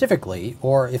specifically,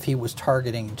 or if he was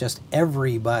targeting just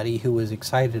everybody who was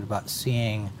excited about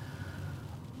seeing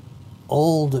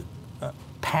old,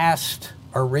 past,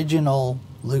 original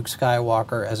Luke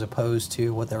Skywalker as opposed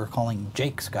to what they were calling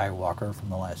Jake Skywalker from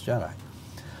The Last Jedi.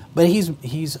 But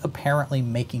he's apparently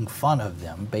making fun of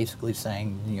them, basically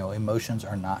saying, emotions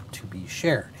are not to be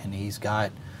shared. And he's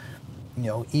got,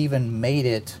 even made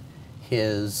it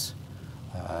his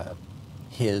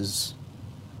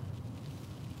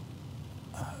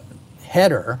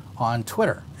header on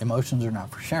Twitter. Emotions are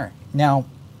not for sharing. Now,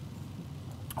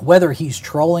 whether he's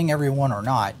trolling everyone or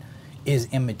not is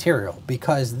immaterial,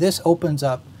 because this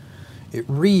it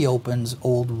reopens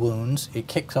old wounds. It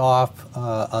kicks off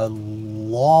a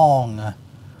long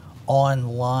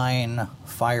online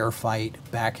firefight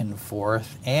back and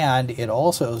forth, and it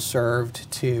also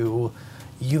served to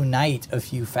unite a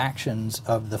few factions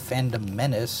of the fandom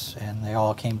menace, and they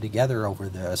all came together over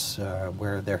this,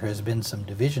 where there has been some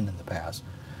division in the past.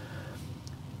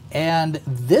 And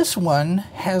this one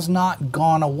has not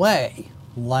gone away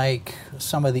like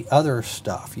some of the other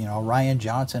stuff. Rian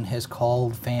Johnson has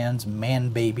called fans man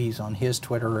babies on his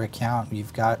Twitter account.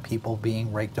 You've got people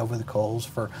being raked over the coals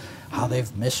for how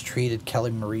they've mistreated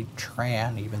Kelly Marie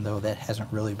Tran, even though that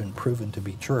hasn't really been proven to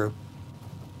be true.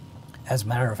 As a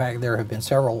matter of fact, there have been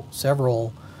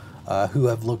several who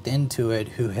have looked into it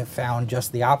who have found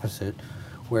just the opposite,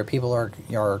 where people are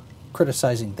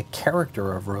criticizing the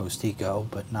character of Rose Tico,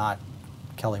 but not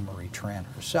Kelly Marie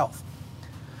Tran herself.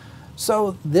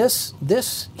 So this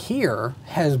here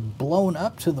has blown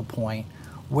up to the point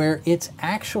where it's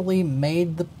actually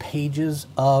made the pages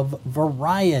of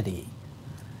Variety.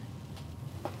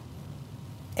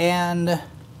 And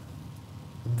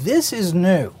this is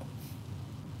new.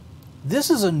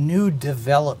 This is a new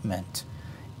development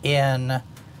in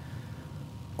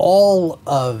all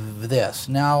of this.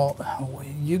 Now,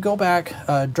 you go back,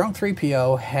 Drunk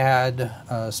 3PO had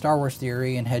Star Wars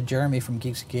Theory and had Jeremy from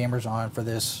Geeks and Gamers on for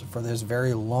this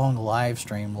very long live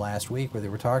stream last week where they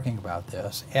were talking about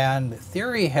this. And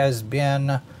Theory has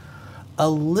been a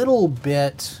little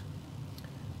bit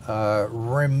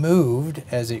removed,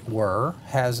 as it were,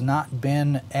 has not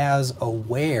been as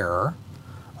aware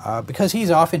because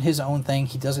he's off in his own thing.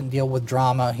 He doesn't deal with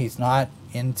drama. He's not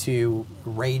into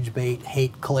rage bait,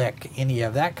 hate click, any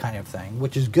of that kind of thing,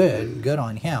 which is good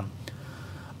on him.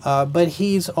 But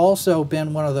he's also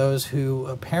been one of those who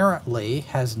apparently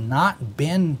has not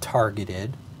been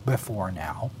targeted before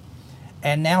now,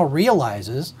 and now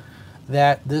realizes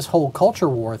that this whole culture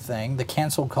war thing, the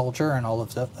cancel culture and all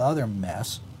of the other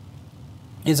mess,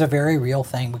 is a very real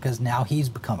thing because now he's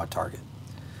become a target.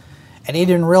 And he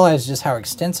didn't realize just how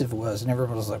extensive it was, and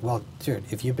everyone was like, well, dude,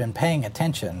 if you've been paying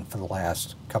attention for the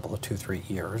last couple of 2-3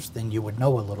 years, then you would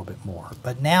know a little bit more.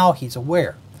 But now he's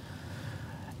aware.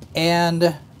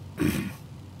 And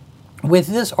with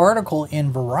this article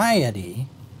in Variety,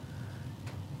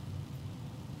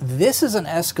 this is an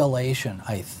escalation,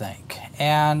 I think.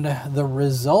 And the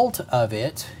result of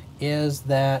it is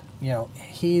that,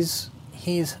 he's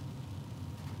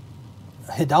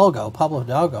Pablo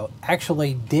Hidalgo,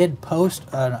 actually did post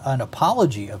an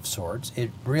apology of sorts.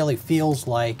 It really feels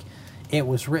like it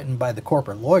was written by the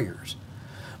corporate lawyers.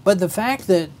 But the fact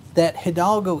that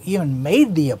Hidalgo even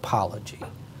made the apology,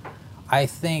 I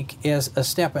think, is a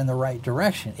step in the right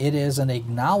direction. It is an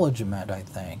acknowledgement, I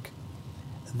think,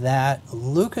 that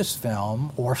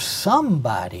Lucasfilm or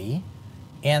somebody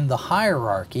in the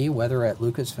hierarchy, whether at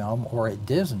Lucasfilm or at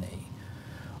Disney,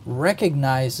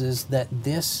 recognizes that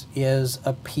this is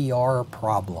a PR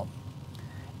problem.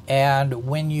 And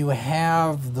when you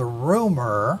have the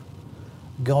rumor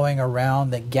going around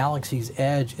that Galaxy's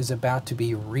Edge is about to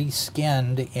be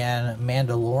reskinned in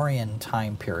Mandalorian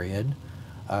time period,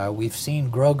 we've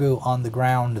seen Grogu on the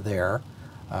ground there.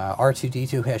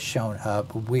 R2-D2 has shown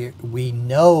up. We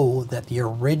know that the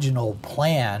original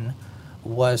plan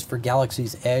was for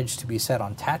Galaxy's Edge to be set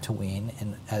on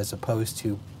Tatooine as opposed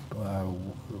to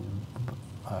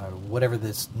whatever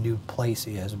this new place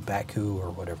is, Baku or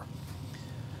whatever.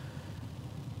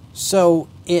 So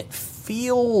it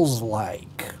feels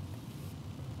like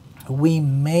we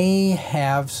may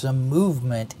have some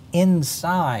movement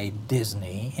inside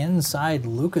Disney, inside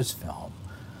Lucasfilm,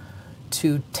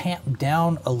 to tamp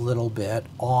down a little bit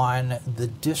on the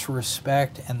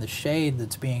disrespect and the shade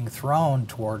that's being thrown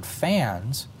toward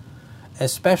fans,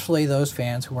 especially those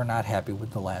fans who are not happy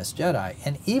with The Last Jedi.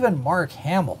 And even Mark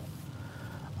Hamill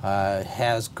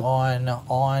has gone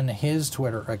on his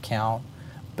Twitter account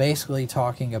basically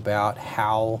talking about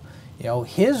how,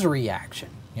 his reaction,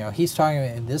 he's talking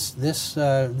about this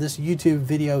YouTube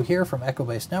video here from Echo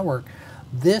Base Network.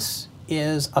 This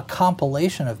is a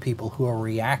compilation of people who are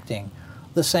reacting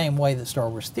the same way that Star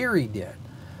Wars Theory did.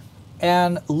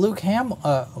 And Mark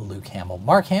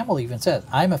Hamill even says,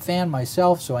 I'm a fan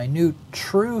myself, so I knew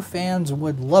true fans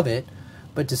would love it,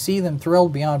 but to see them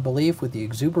thrilled beyond belief with the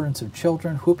exuberance of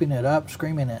children whooping it up,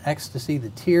 screaming in ecstasy,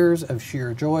 the tears of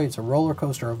sheer joy, it's a roller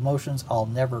coaster of emotions I'll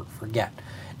never forget.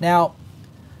 Now,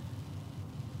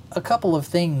 a couple of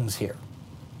things here.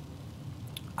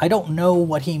 I don't know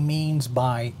what he means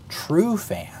by true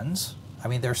fans. I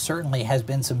mean, there certainly has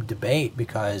been some debate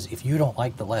because if you don't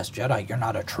like The Last Jedi, you're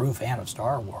not a true fan of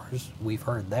Star Wars. We've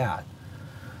heard that.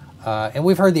 And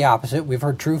we've heard the opposite. We've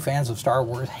heard true fans of Star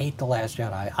Wars hate The Last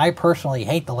Jedi. I personally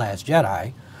hate The Last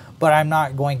Jedi, but I'm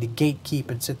not going to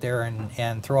gatekeep and sit there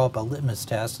and throw up a litmus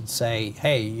test and say,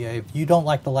 hey, if you don't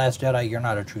like The Last Jedi, you're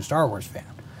not a true Star Wars fan.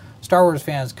 Star Wars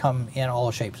fans come in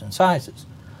all shapes and sizes.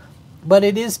 But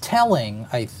it is telling,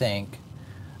 I think,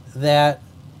 that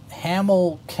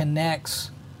Hamill connects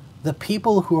the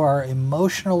people who are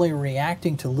emotionally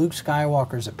reacting to Luke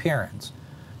Skywalker's appearance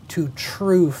to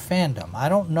true fandom. I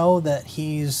don't know that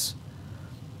he's...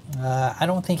 I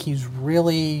don't think he's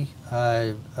really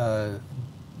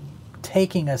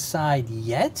taking a side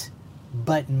yet,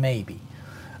 but maybe.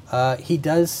 He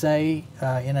does say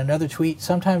in another tweet,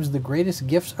 sometimes the greatest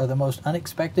gifts are the most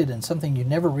unexpected and something you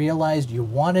never realized you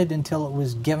wanted until it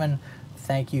was given.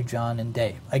 Thank you, John and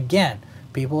Dave. Again,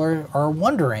 people are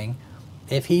wondering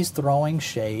if he's throwing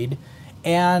shade,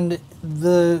 and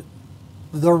the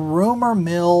rumor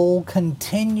mill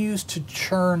continues to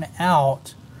churn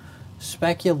out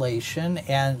speculation,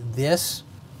 and this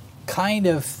kind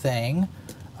of thing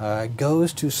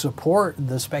goes to support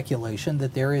the speculation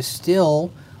that there is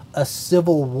still a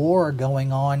civil war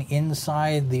going on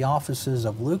inside the offices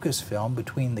of Lucasfilm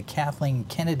between the Kathleen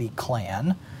Kennedy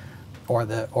clan, or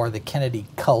the Kennedy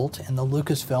cult and the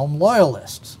Lucasfilm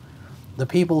loyalists, the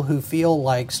people who feel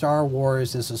like Star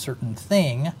Wars is a certain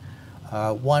thing,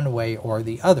 one way or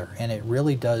the other. And it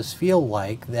really does feel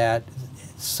like that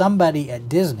somebody at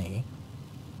Disney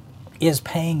is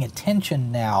paying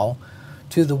attention now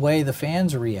to the way the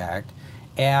fans react,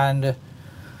 and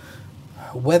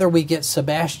whether we get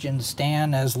Sebastian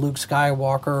Stan as Luke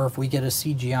Skywalker, or if we get a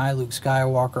CGI Luke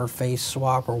Skywalker face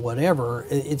swap or whatever,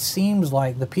 it seems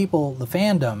like the people, the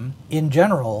fandom in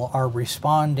general, are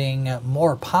responding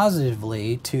more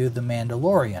positively to The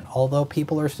Mandalorian. Although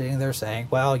people are sitting there saying,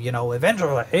 well, you know,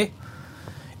 eventually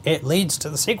it leads to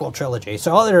the sequel trilogy,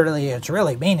 so ultimately it's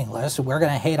really meaningless. We're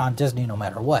going to hate on Disney no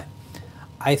matter what.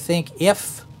 I think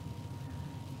if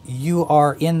you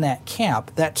are in that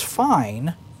camp, that's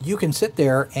fine. You can sit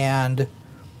there and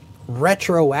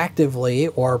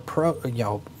retroactively or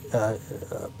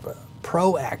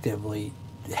proactively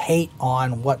hate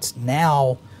on what's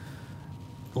now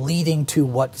leading to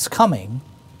what's coming.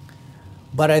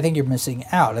 But I think you're missing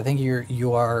out. I think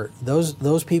you are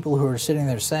those people who are sitting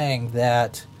there saying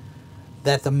that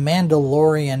The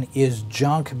Mandalorian is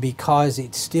junk because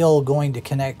it's still going to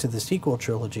connect to the sequel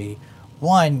trilogy.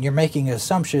 One, you're making an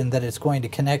assumption that it's going to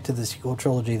connect to the sequel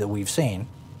trilogy that we've seen.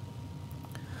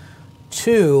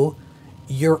 Two,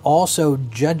 you're also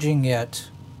judging it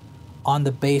on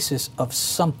the basis of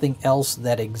something else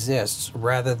that exists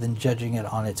rather than judging it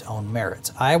on its own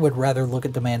merits. I would rather look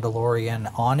at The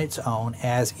Mandalorian on its own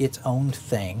as its own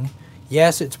thing.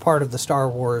 Yes, it's part of the Star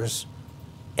Wars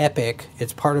epic.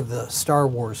 It's part of the Star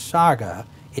Wars saga.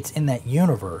 It's in that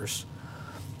universe.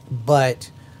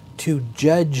 But to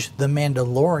judge The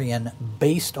Mandalorian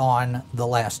based on The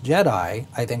Last Jedi,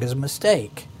 I think is a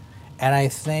mistake. And I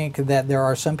think that there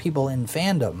are some people in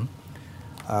fandom,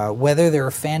 whether they're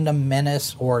a fandom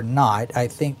menace or not, I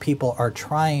think people are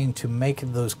trying to make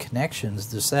those connections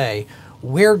to say,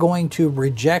 we're going to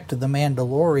reject The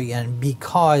Mandalorian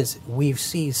because we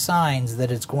see signs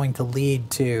that it's going to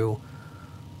lead to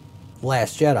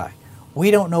Last Jedi. We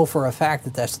don't know for a fact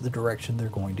that that's the direction they're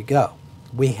going to go.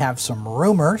 We have some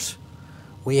rumors,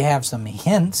 we have some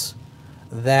hints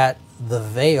that the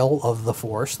veil of the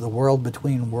Force, the world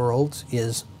between worlds,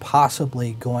 is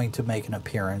possibly going to make an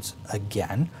appearance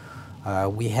again.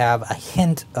 We have a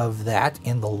hint of that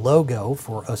in the logo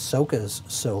for Ahsoka's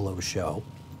solo show.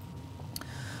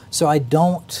 So I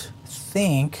don't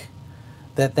think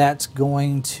that that's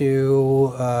going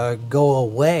to go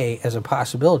away as a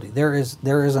possibility. There is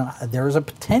a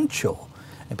potential,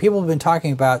 and people have been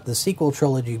talking about the sequel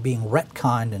trilogy being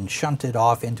retconned and shunted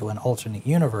off into an alternate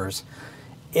universe.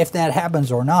 If that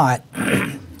happens or not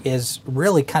is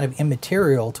really kind of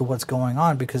immaterial to what's going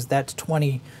on, because that's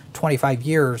 20, 25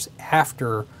 years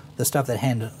after the stuff that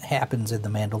happens in The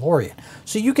Mandalorian.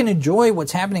 So you can enjoy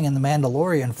what's happening in The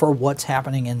Mandalorian for what's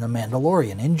happening in The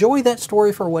Mandalorian. Enjoy that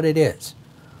story for what it is.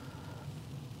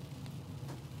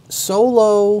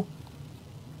 Solo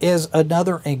is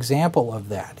another example of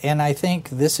that. And I think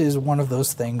this is one of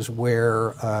those things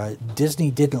where Disney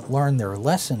didn't learn their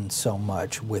lesson so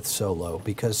much with Solo,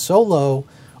 because Solo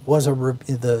was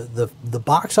the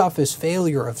box office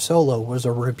failure of Solo was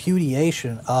a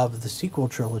repudiation of the sequel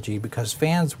trilogy, because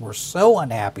fans were so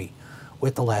unhappy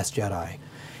with The Last Jedi.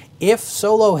 If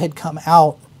Solo had come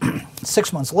out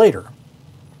 6 months later,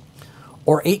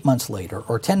 or 8 months later,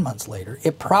 or 10 months later,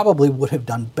 it probably would have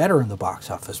done better in the box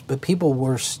office. But people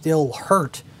were still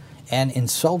hurt and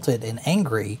insulted and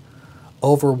angry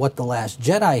over what The Last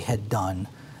Jedi had done,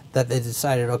 that they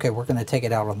decided, okay, we're going to take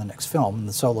it out on the next film, and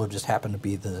the Solo just happened to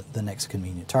be the next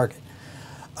convenient target.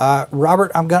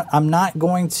 Robert, I'm not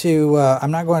going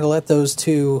to let those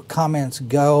two comments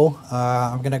go.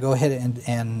 I'm going to go ahead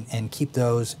and keep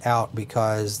those out,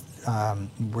 because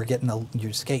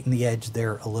you're skating the edge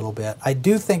there a little bit. I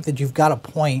do think that you've got a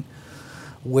point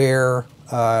where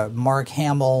Mark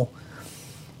Hamill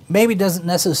maybe doesn't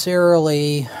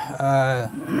necessarily,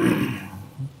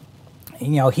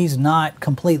 he's not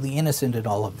completely innocent in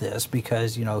all of this,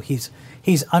 because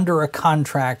he's under a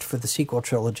contract for the sequel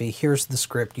trilogy. Here's the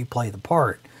script, you play the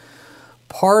part.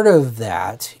 Part of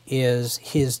that is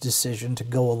his decision to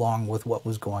go along with what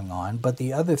was going on. But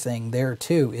the other thing there,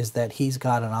 too, is that he's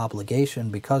got an obligation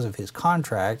because of his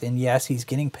contract. And yes, he's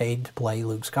getting paid to play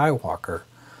Luke Skywalker.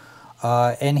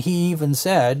 And he even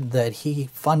said that he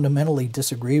fundamentally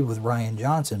disagreed with Rian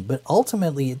Johnson. But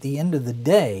ultimately, at the end of the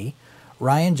day,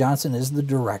 Rian Johnson is the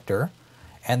director.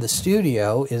 And the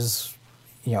studio is,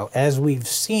 as we've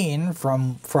seen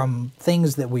from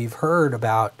things that we've heard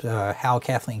about how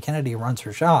Kathleen Kennedy runs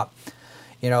her shop,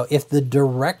 if the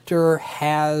director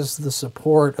has the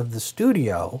support of the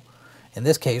studio in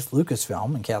this case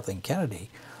Lucasfilm and Kathleen Kennedy,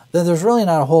 then there's really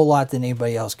not a whole lot that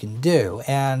anybody else can do.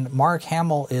 And Mark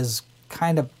Hamill is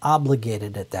kind of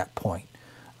obligated at that point.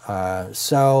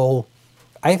 So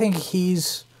I think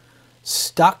he's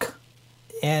stuck,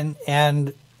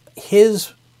 and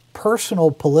his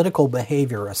personal political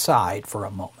behavior aside for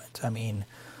a moment, I mean,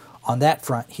 on that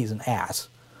front, he's an ass.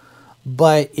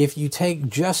 But if you take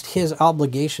just his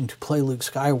obligation to play Luke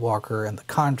Skywalker and the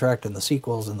contract and the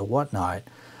sequels and the whatnot,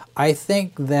 I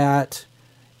think that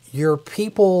your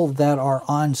people that are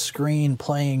on screen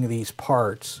playing these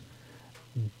parts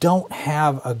don't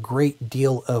have a great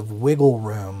deal of wiggle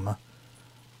room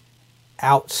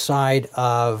outside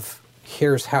of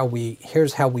here's how we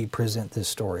present this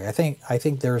story. I think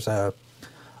there's a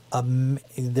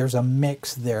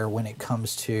mix there when it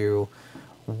comes to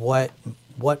what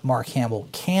Mark Hamill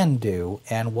can do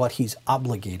and what he's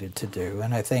obligated to do.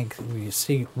 And I think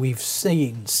we've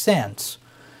seen since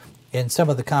in some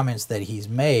of the comments that he's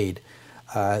made,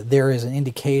 there is an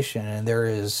indication and there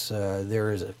is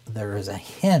a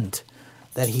hint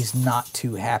that he's not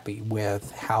too happy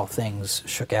with how things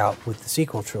shook out with the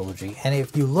sequel trilogy. And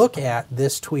if you look at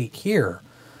this tweet here,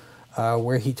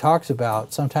 where he talks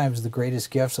about sometimes the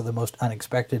greatest gifts are the most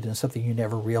unexpected and something you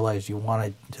never realized you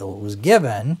wanted until it was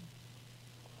given,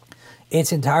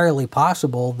 it's entirely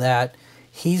possible that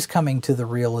he's coming to the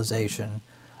realization,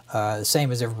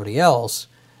 same as everybody else,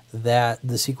 that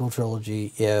the sequel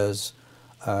trilogy is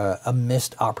a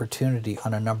missed opportunity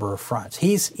on a number of fronts.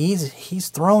 He's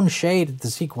thrown shade at the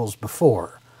sequels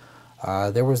before.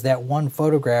 There was that one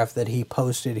photograph that he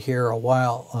posted here a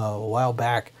while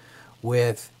back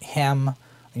with him,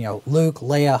 Luke,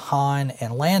 Leia, Han,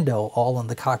 and Lando all in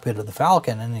the cockpit of the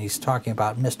Falcon, and he's talking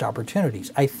about missed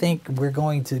opportunities. I think we're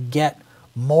going to get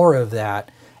more of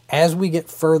that as we get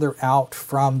further out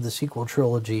from the sequel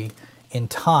trilogy in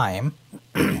time,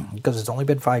 because it's only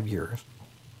been 5 years.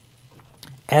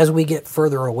 As we get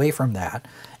further away from that,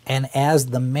 and as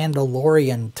the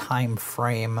Mandalorian time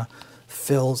frame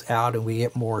fills out and we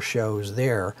get more shows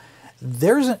there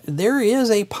is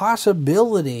a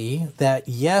possibility that,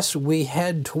 yes, we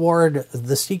head toward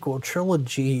the sequel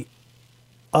trilogy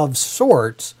of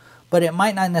sorts, but it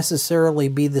might not necessarily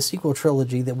be the sequel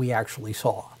trilogy that we actually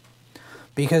saw.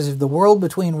 Because if the World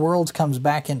Between Worlds comes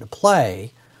back into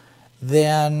play,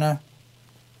 then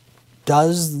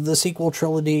does the sequel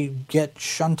trilogy get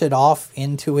shunted off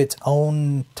into its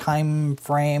own time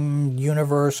frame,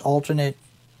 universe, alternate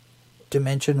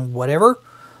dimension, whatever?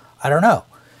 I don't know.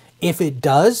 If it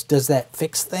does that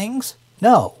fix things?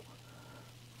 No.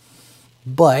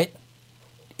 But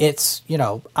it's,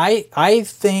 I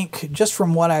think just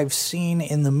from what I've seen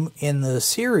in the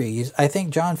series, I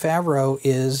think Jon Favreau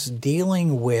is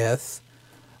dealing with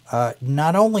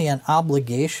not only an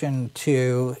obligation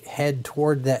to head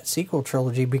toward that sequel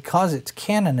trilogy because it's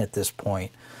canon at this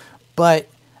point, but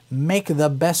make the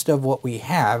best of what we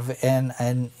have.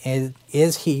 And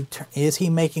is he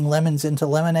making lemons into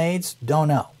lemonades? Don't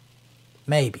know.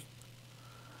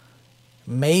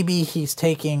 Maybe he's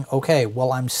taking, okay,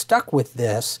 well, I'm stuck with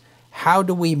this. How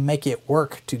do we make it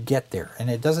work to get there? And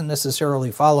it doesn't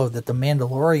necessarily follow that the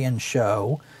Mandalorian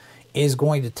show is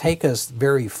going to take us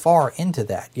very far into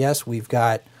that. Yes, we've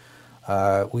got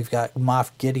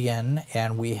Moff Gideon,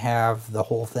 and we have the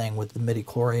whole thing with the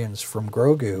midichlorians from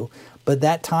Grogu, but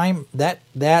that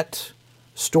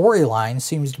storyline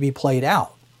seems to be played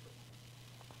out.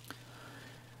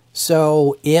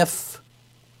 So if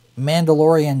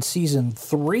Mandalorian Season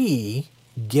 3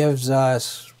 gives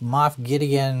us Moff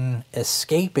Gideon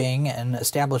escaping and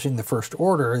establishing the First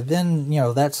Order, then,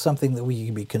 that's something that we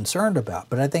can be concerned about.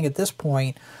 But I think at this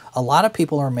point, a lot of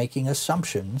people are making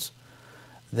assumptions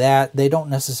that they don't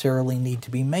necessarily need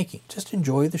to be making. Just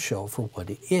enjoy the show for what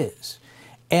it is.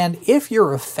 And if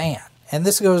you're a fan, and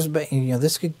this goes,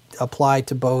 this could apply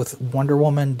to both Wonder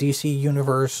Woman, DC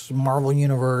Universe, Marvel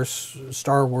Universe,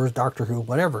 Star Wars, Doctor Who,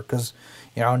 whatever, because,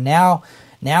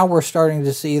 now we're starting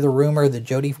to see the rumor that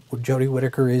Jodie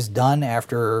Whittaker is done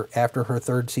after her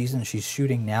third season. She's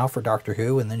shooting now for Doctor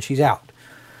Who, and then she's out.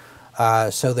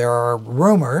 So there are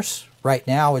rumors. Right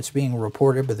now it's being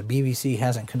reported, but the BBC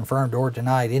hasn't confirmed or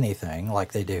denied anything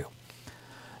like they do.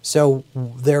 So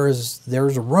there's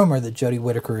a rumor that Jodie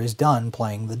Whittaker is done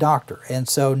playing the Doctor. And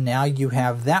so now you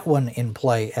have that one in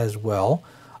play as well.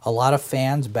 A lot of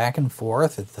fans back and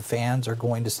forth. If the fans are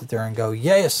going to sit there and go,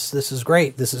 yes, this is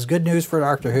great. This is good news for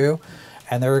Doctor Who.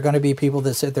 And there are going to be people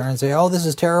that sit there and say, oh, this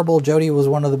is terrible. Jodie was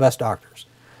one of the best Doctors.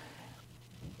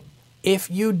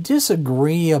 If you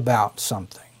disagree about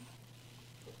something,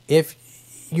 if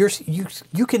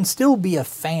you can still be a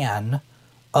fan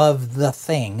of the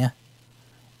thing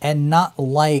and not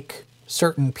like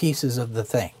certain pieces of the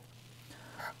thing.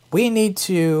 We need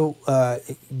to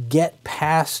get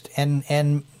past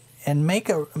and make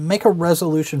a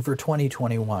resolution for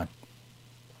 2021.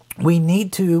 We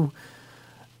need to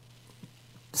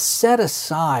set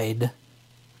aside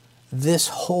this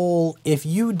whole, if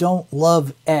you don't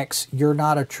love X, you're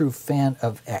not a true fan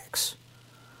of X.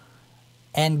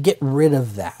 And get rid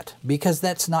of that, because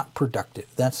that's not productive.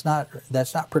 That's not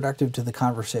productive to the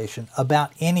conversation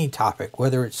about any topic,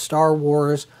 whether it's Star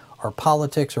Wars or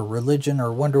politics or religion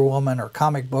or Wonder Woman or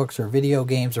comic books or video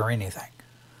games or anything.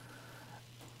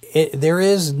 There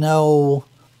is no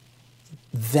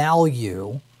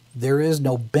value, there is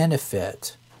no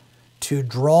benefit to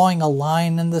drawing a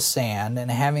line in the sand and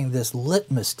having this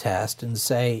litmus test and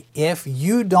say, if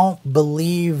you don't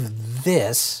believe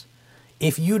this,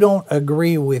 if you don't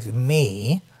agree with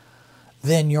me,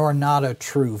 then you're not a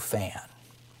true fan.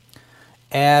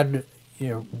 And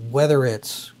whether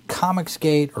it's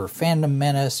Comicsgate or Fandom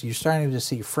Menace, you're starting to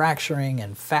see fracturing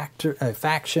and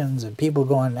factions and people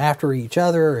going after each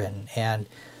other, and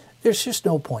there's just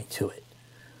no point to it.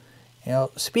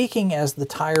 Speaking as the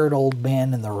tired old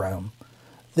man in the room,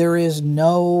 there is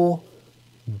no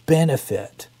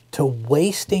benefit to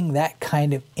wasting that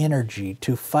kind of energy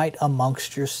to fight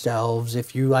amongst yourselves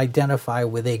if you identify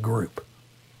with a group.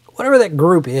 Whatever that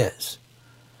group is.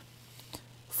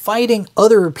 Fighting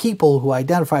other people who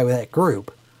identify with that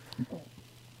group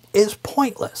is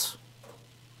pointless.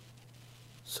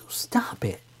 So stop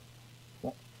it.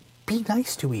 Be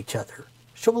nice to each other.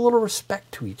 Show a little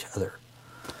respect to each other.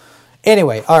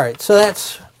 Anyway, all right, so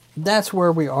that's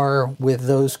where we are with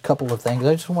those couple of things.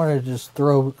 I just wanted to just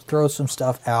throw some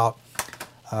stuff out,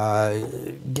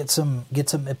 get some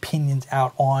opinions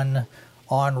out on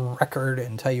record,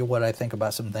 and tell you what I think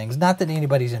about some things. Not that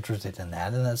anybody's interested in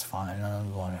that, and that's fine.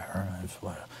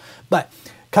 Whatever. But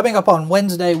coming up on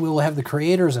Wednesday, we will have the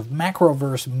creators of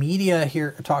Macroverse Media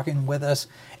here talking with us,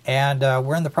 and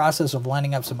we're in the process of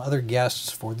lining up some other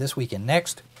guests for this week and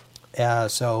next.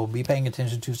 So be paying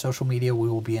attention to social media. We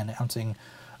will be announcing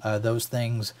those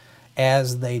things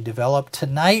as they develop.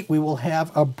 Tonight we will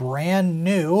have a brand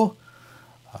new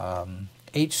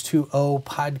H2O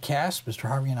podcast. Mr.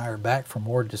 Harvey and I are back for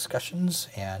more discussions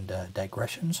and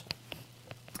digressions.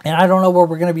 And I don't know what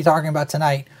we're going to be talking about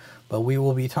tonight, but we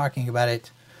will be talking about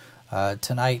it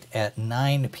tonight at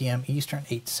 9 p.m. Eastern,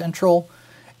 8 Central.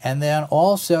 And then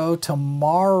also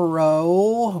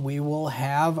tomorrow we will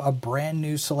have a brand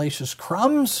new Salacious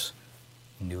Crumbs.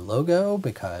 New logo,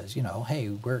 because, hey,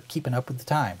 we're keeping up with the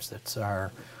times. That's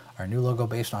our new logo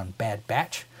based on Bad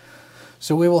Batch.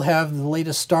 So we will have the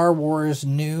latest Star Wars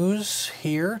news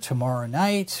here tomorrow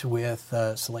night with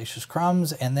Salacious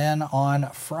Crumbs. And then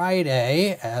on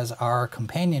Friday, as our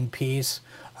companion piece,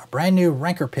 a brand new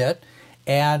Rancor Pit.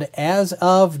 And as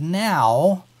of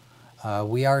now,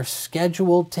 we are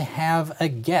scheduled to have a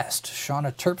guest,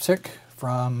 Shauna Terpsick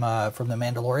from The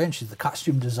Mandalorian. She's the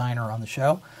costume designer on the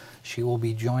show. She will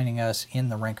be joining us in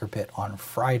the Rancor Pit on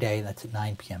Friday. That's at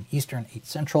 9 p.m. Eastern, 8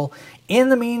 Central. In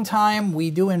the meantime, we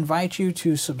do invite you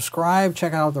to subscribe,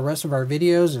 check out the rest of our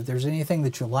videos. If there's anything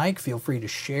that you like, feel free to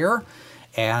share.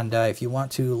 And if you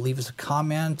want to leave us a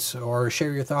comment or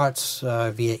share your thoughts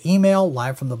via email,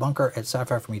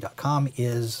 livefromthebunker@sci-fi4me.com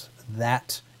is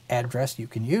that address you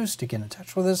can use to get in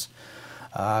touch with us.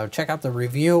 Check out the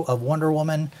review of Wonder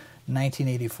Woman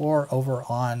 1984 over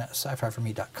on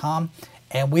sci-fi4me.com.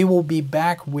 And we will be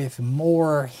back with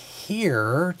more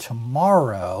here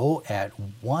tomorrow at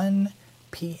 1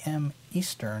 p.m.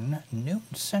 Eastern, noon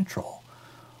Central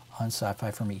on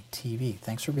Sci-Fi For Me TV.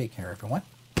 Thanks for being here, everyone.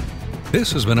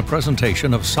 This has been a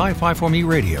presentation of Sci-Fi For Me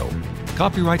Radio.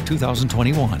 Copyright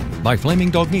 2021 by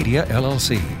Flaming Dog Media,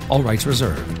 LLC. All rights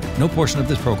reserved. No portion of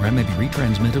this program may be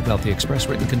retransmitted without the express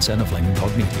written consent of Flaming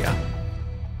Dog Media.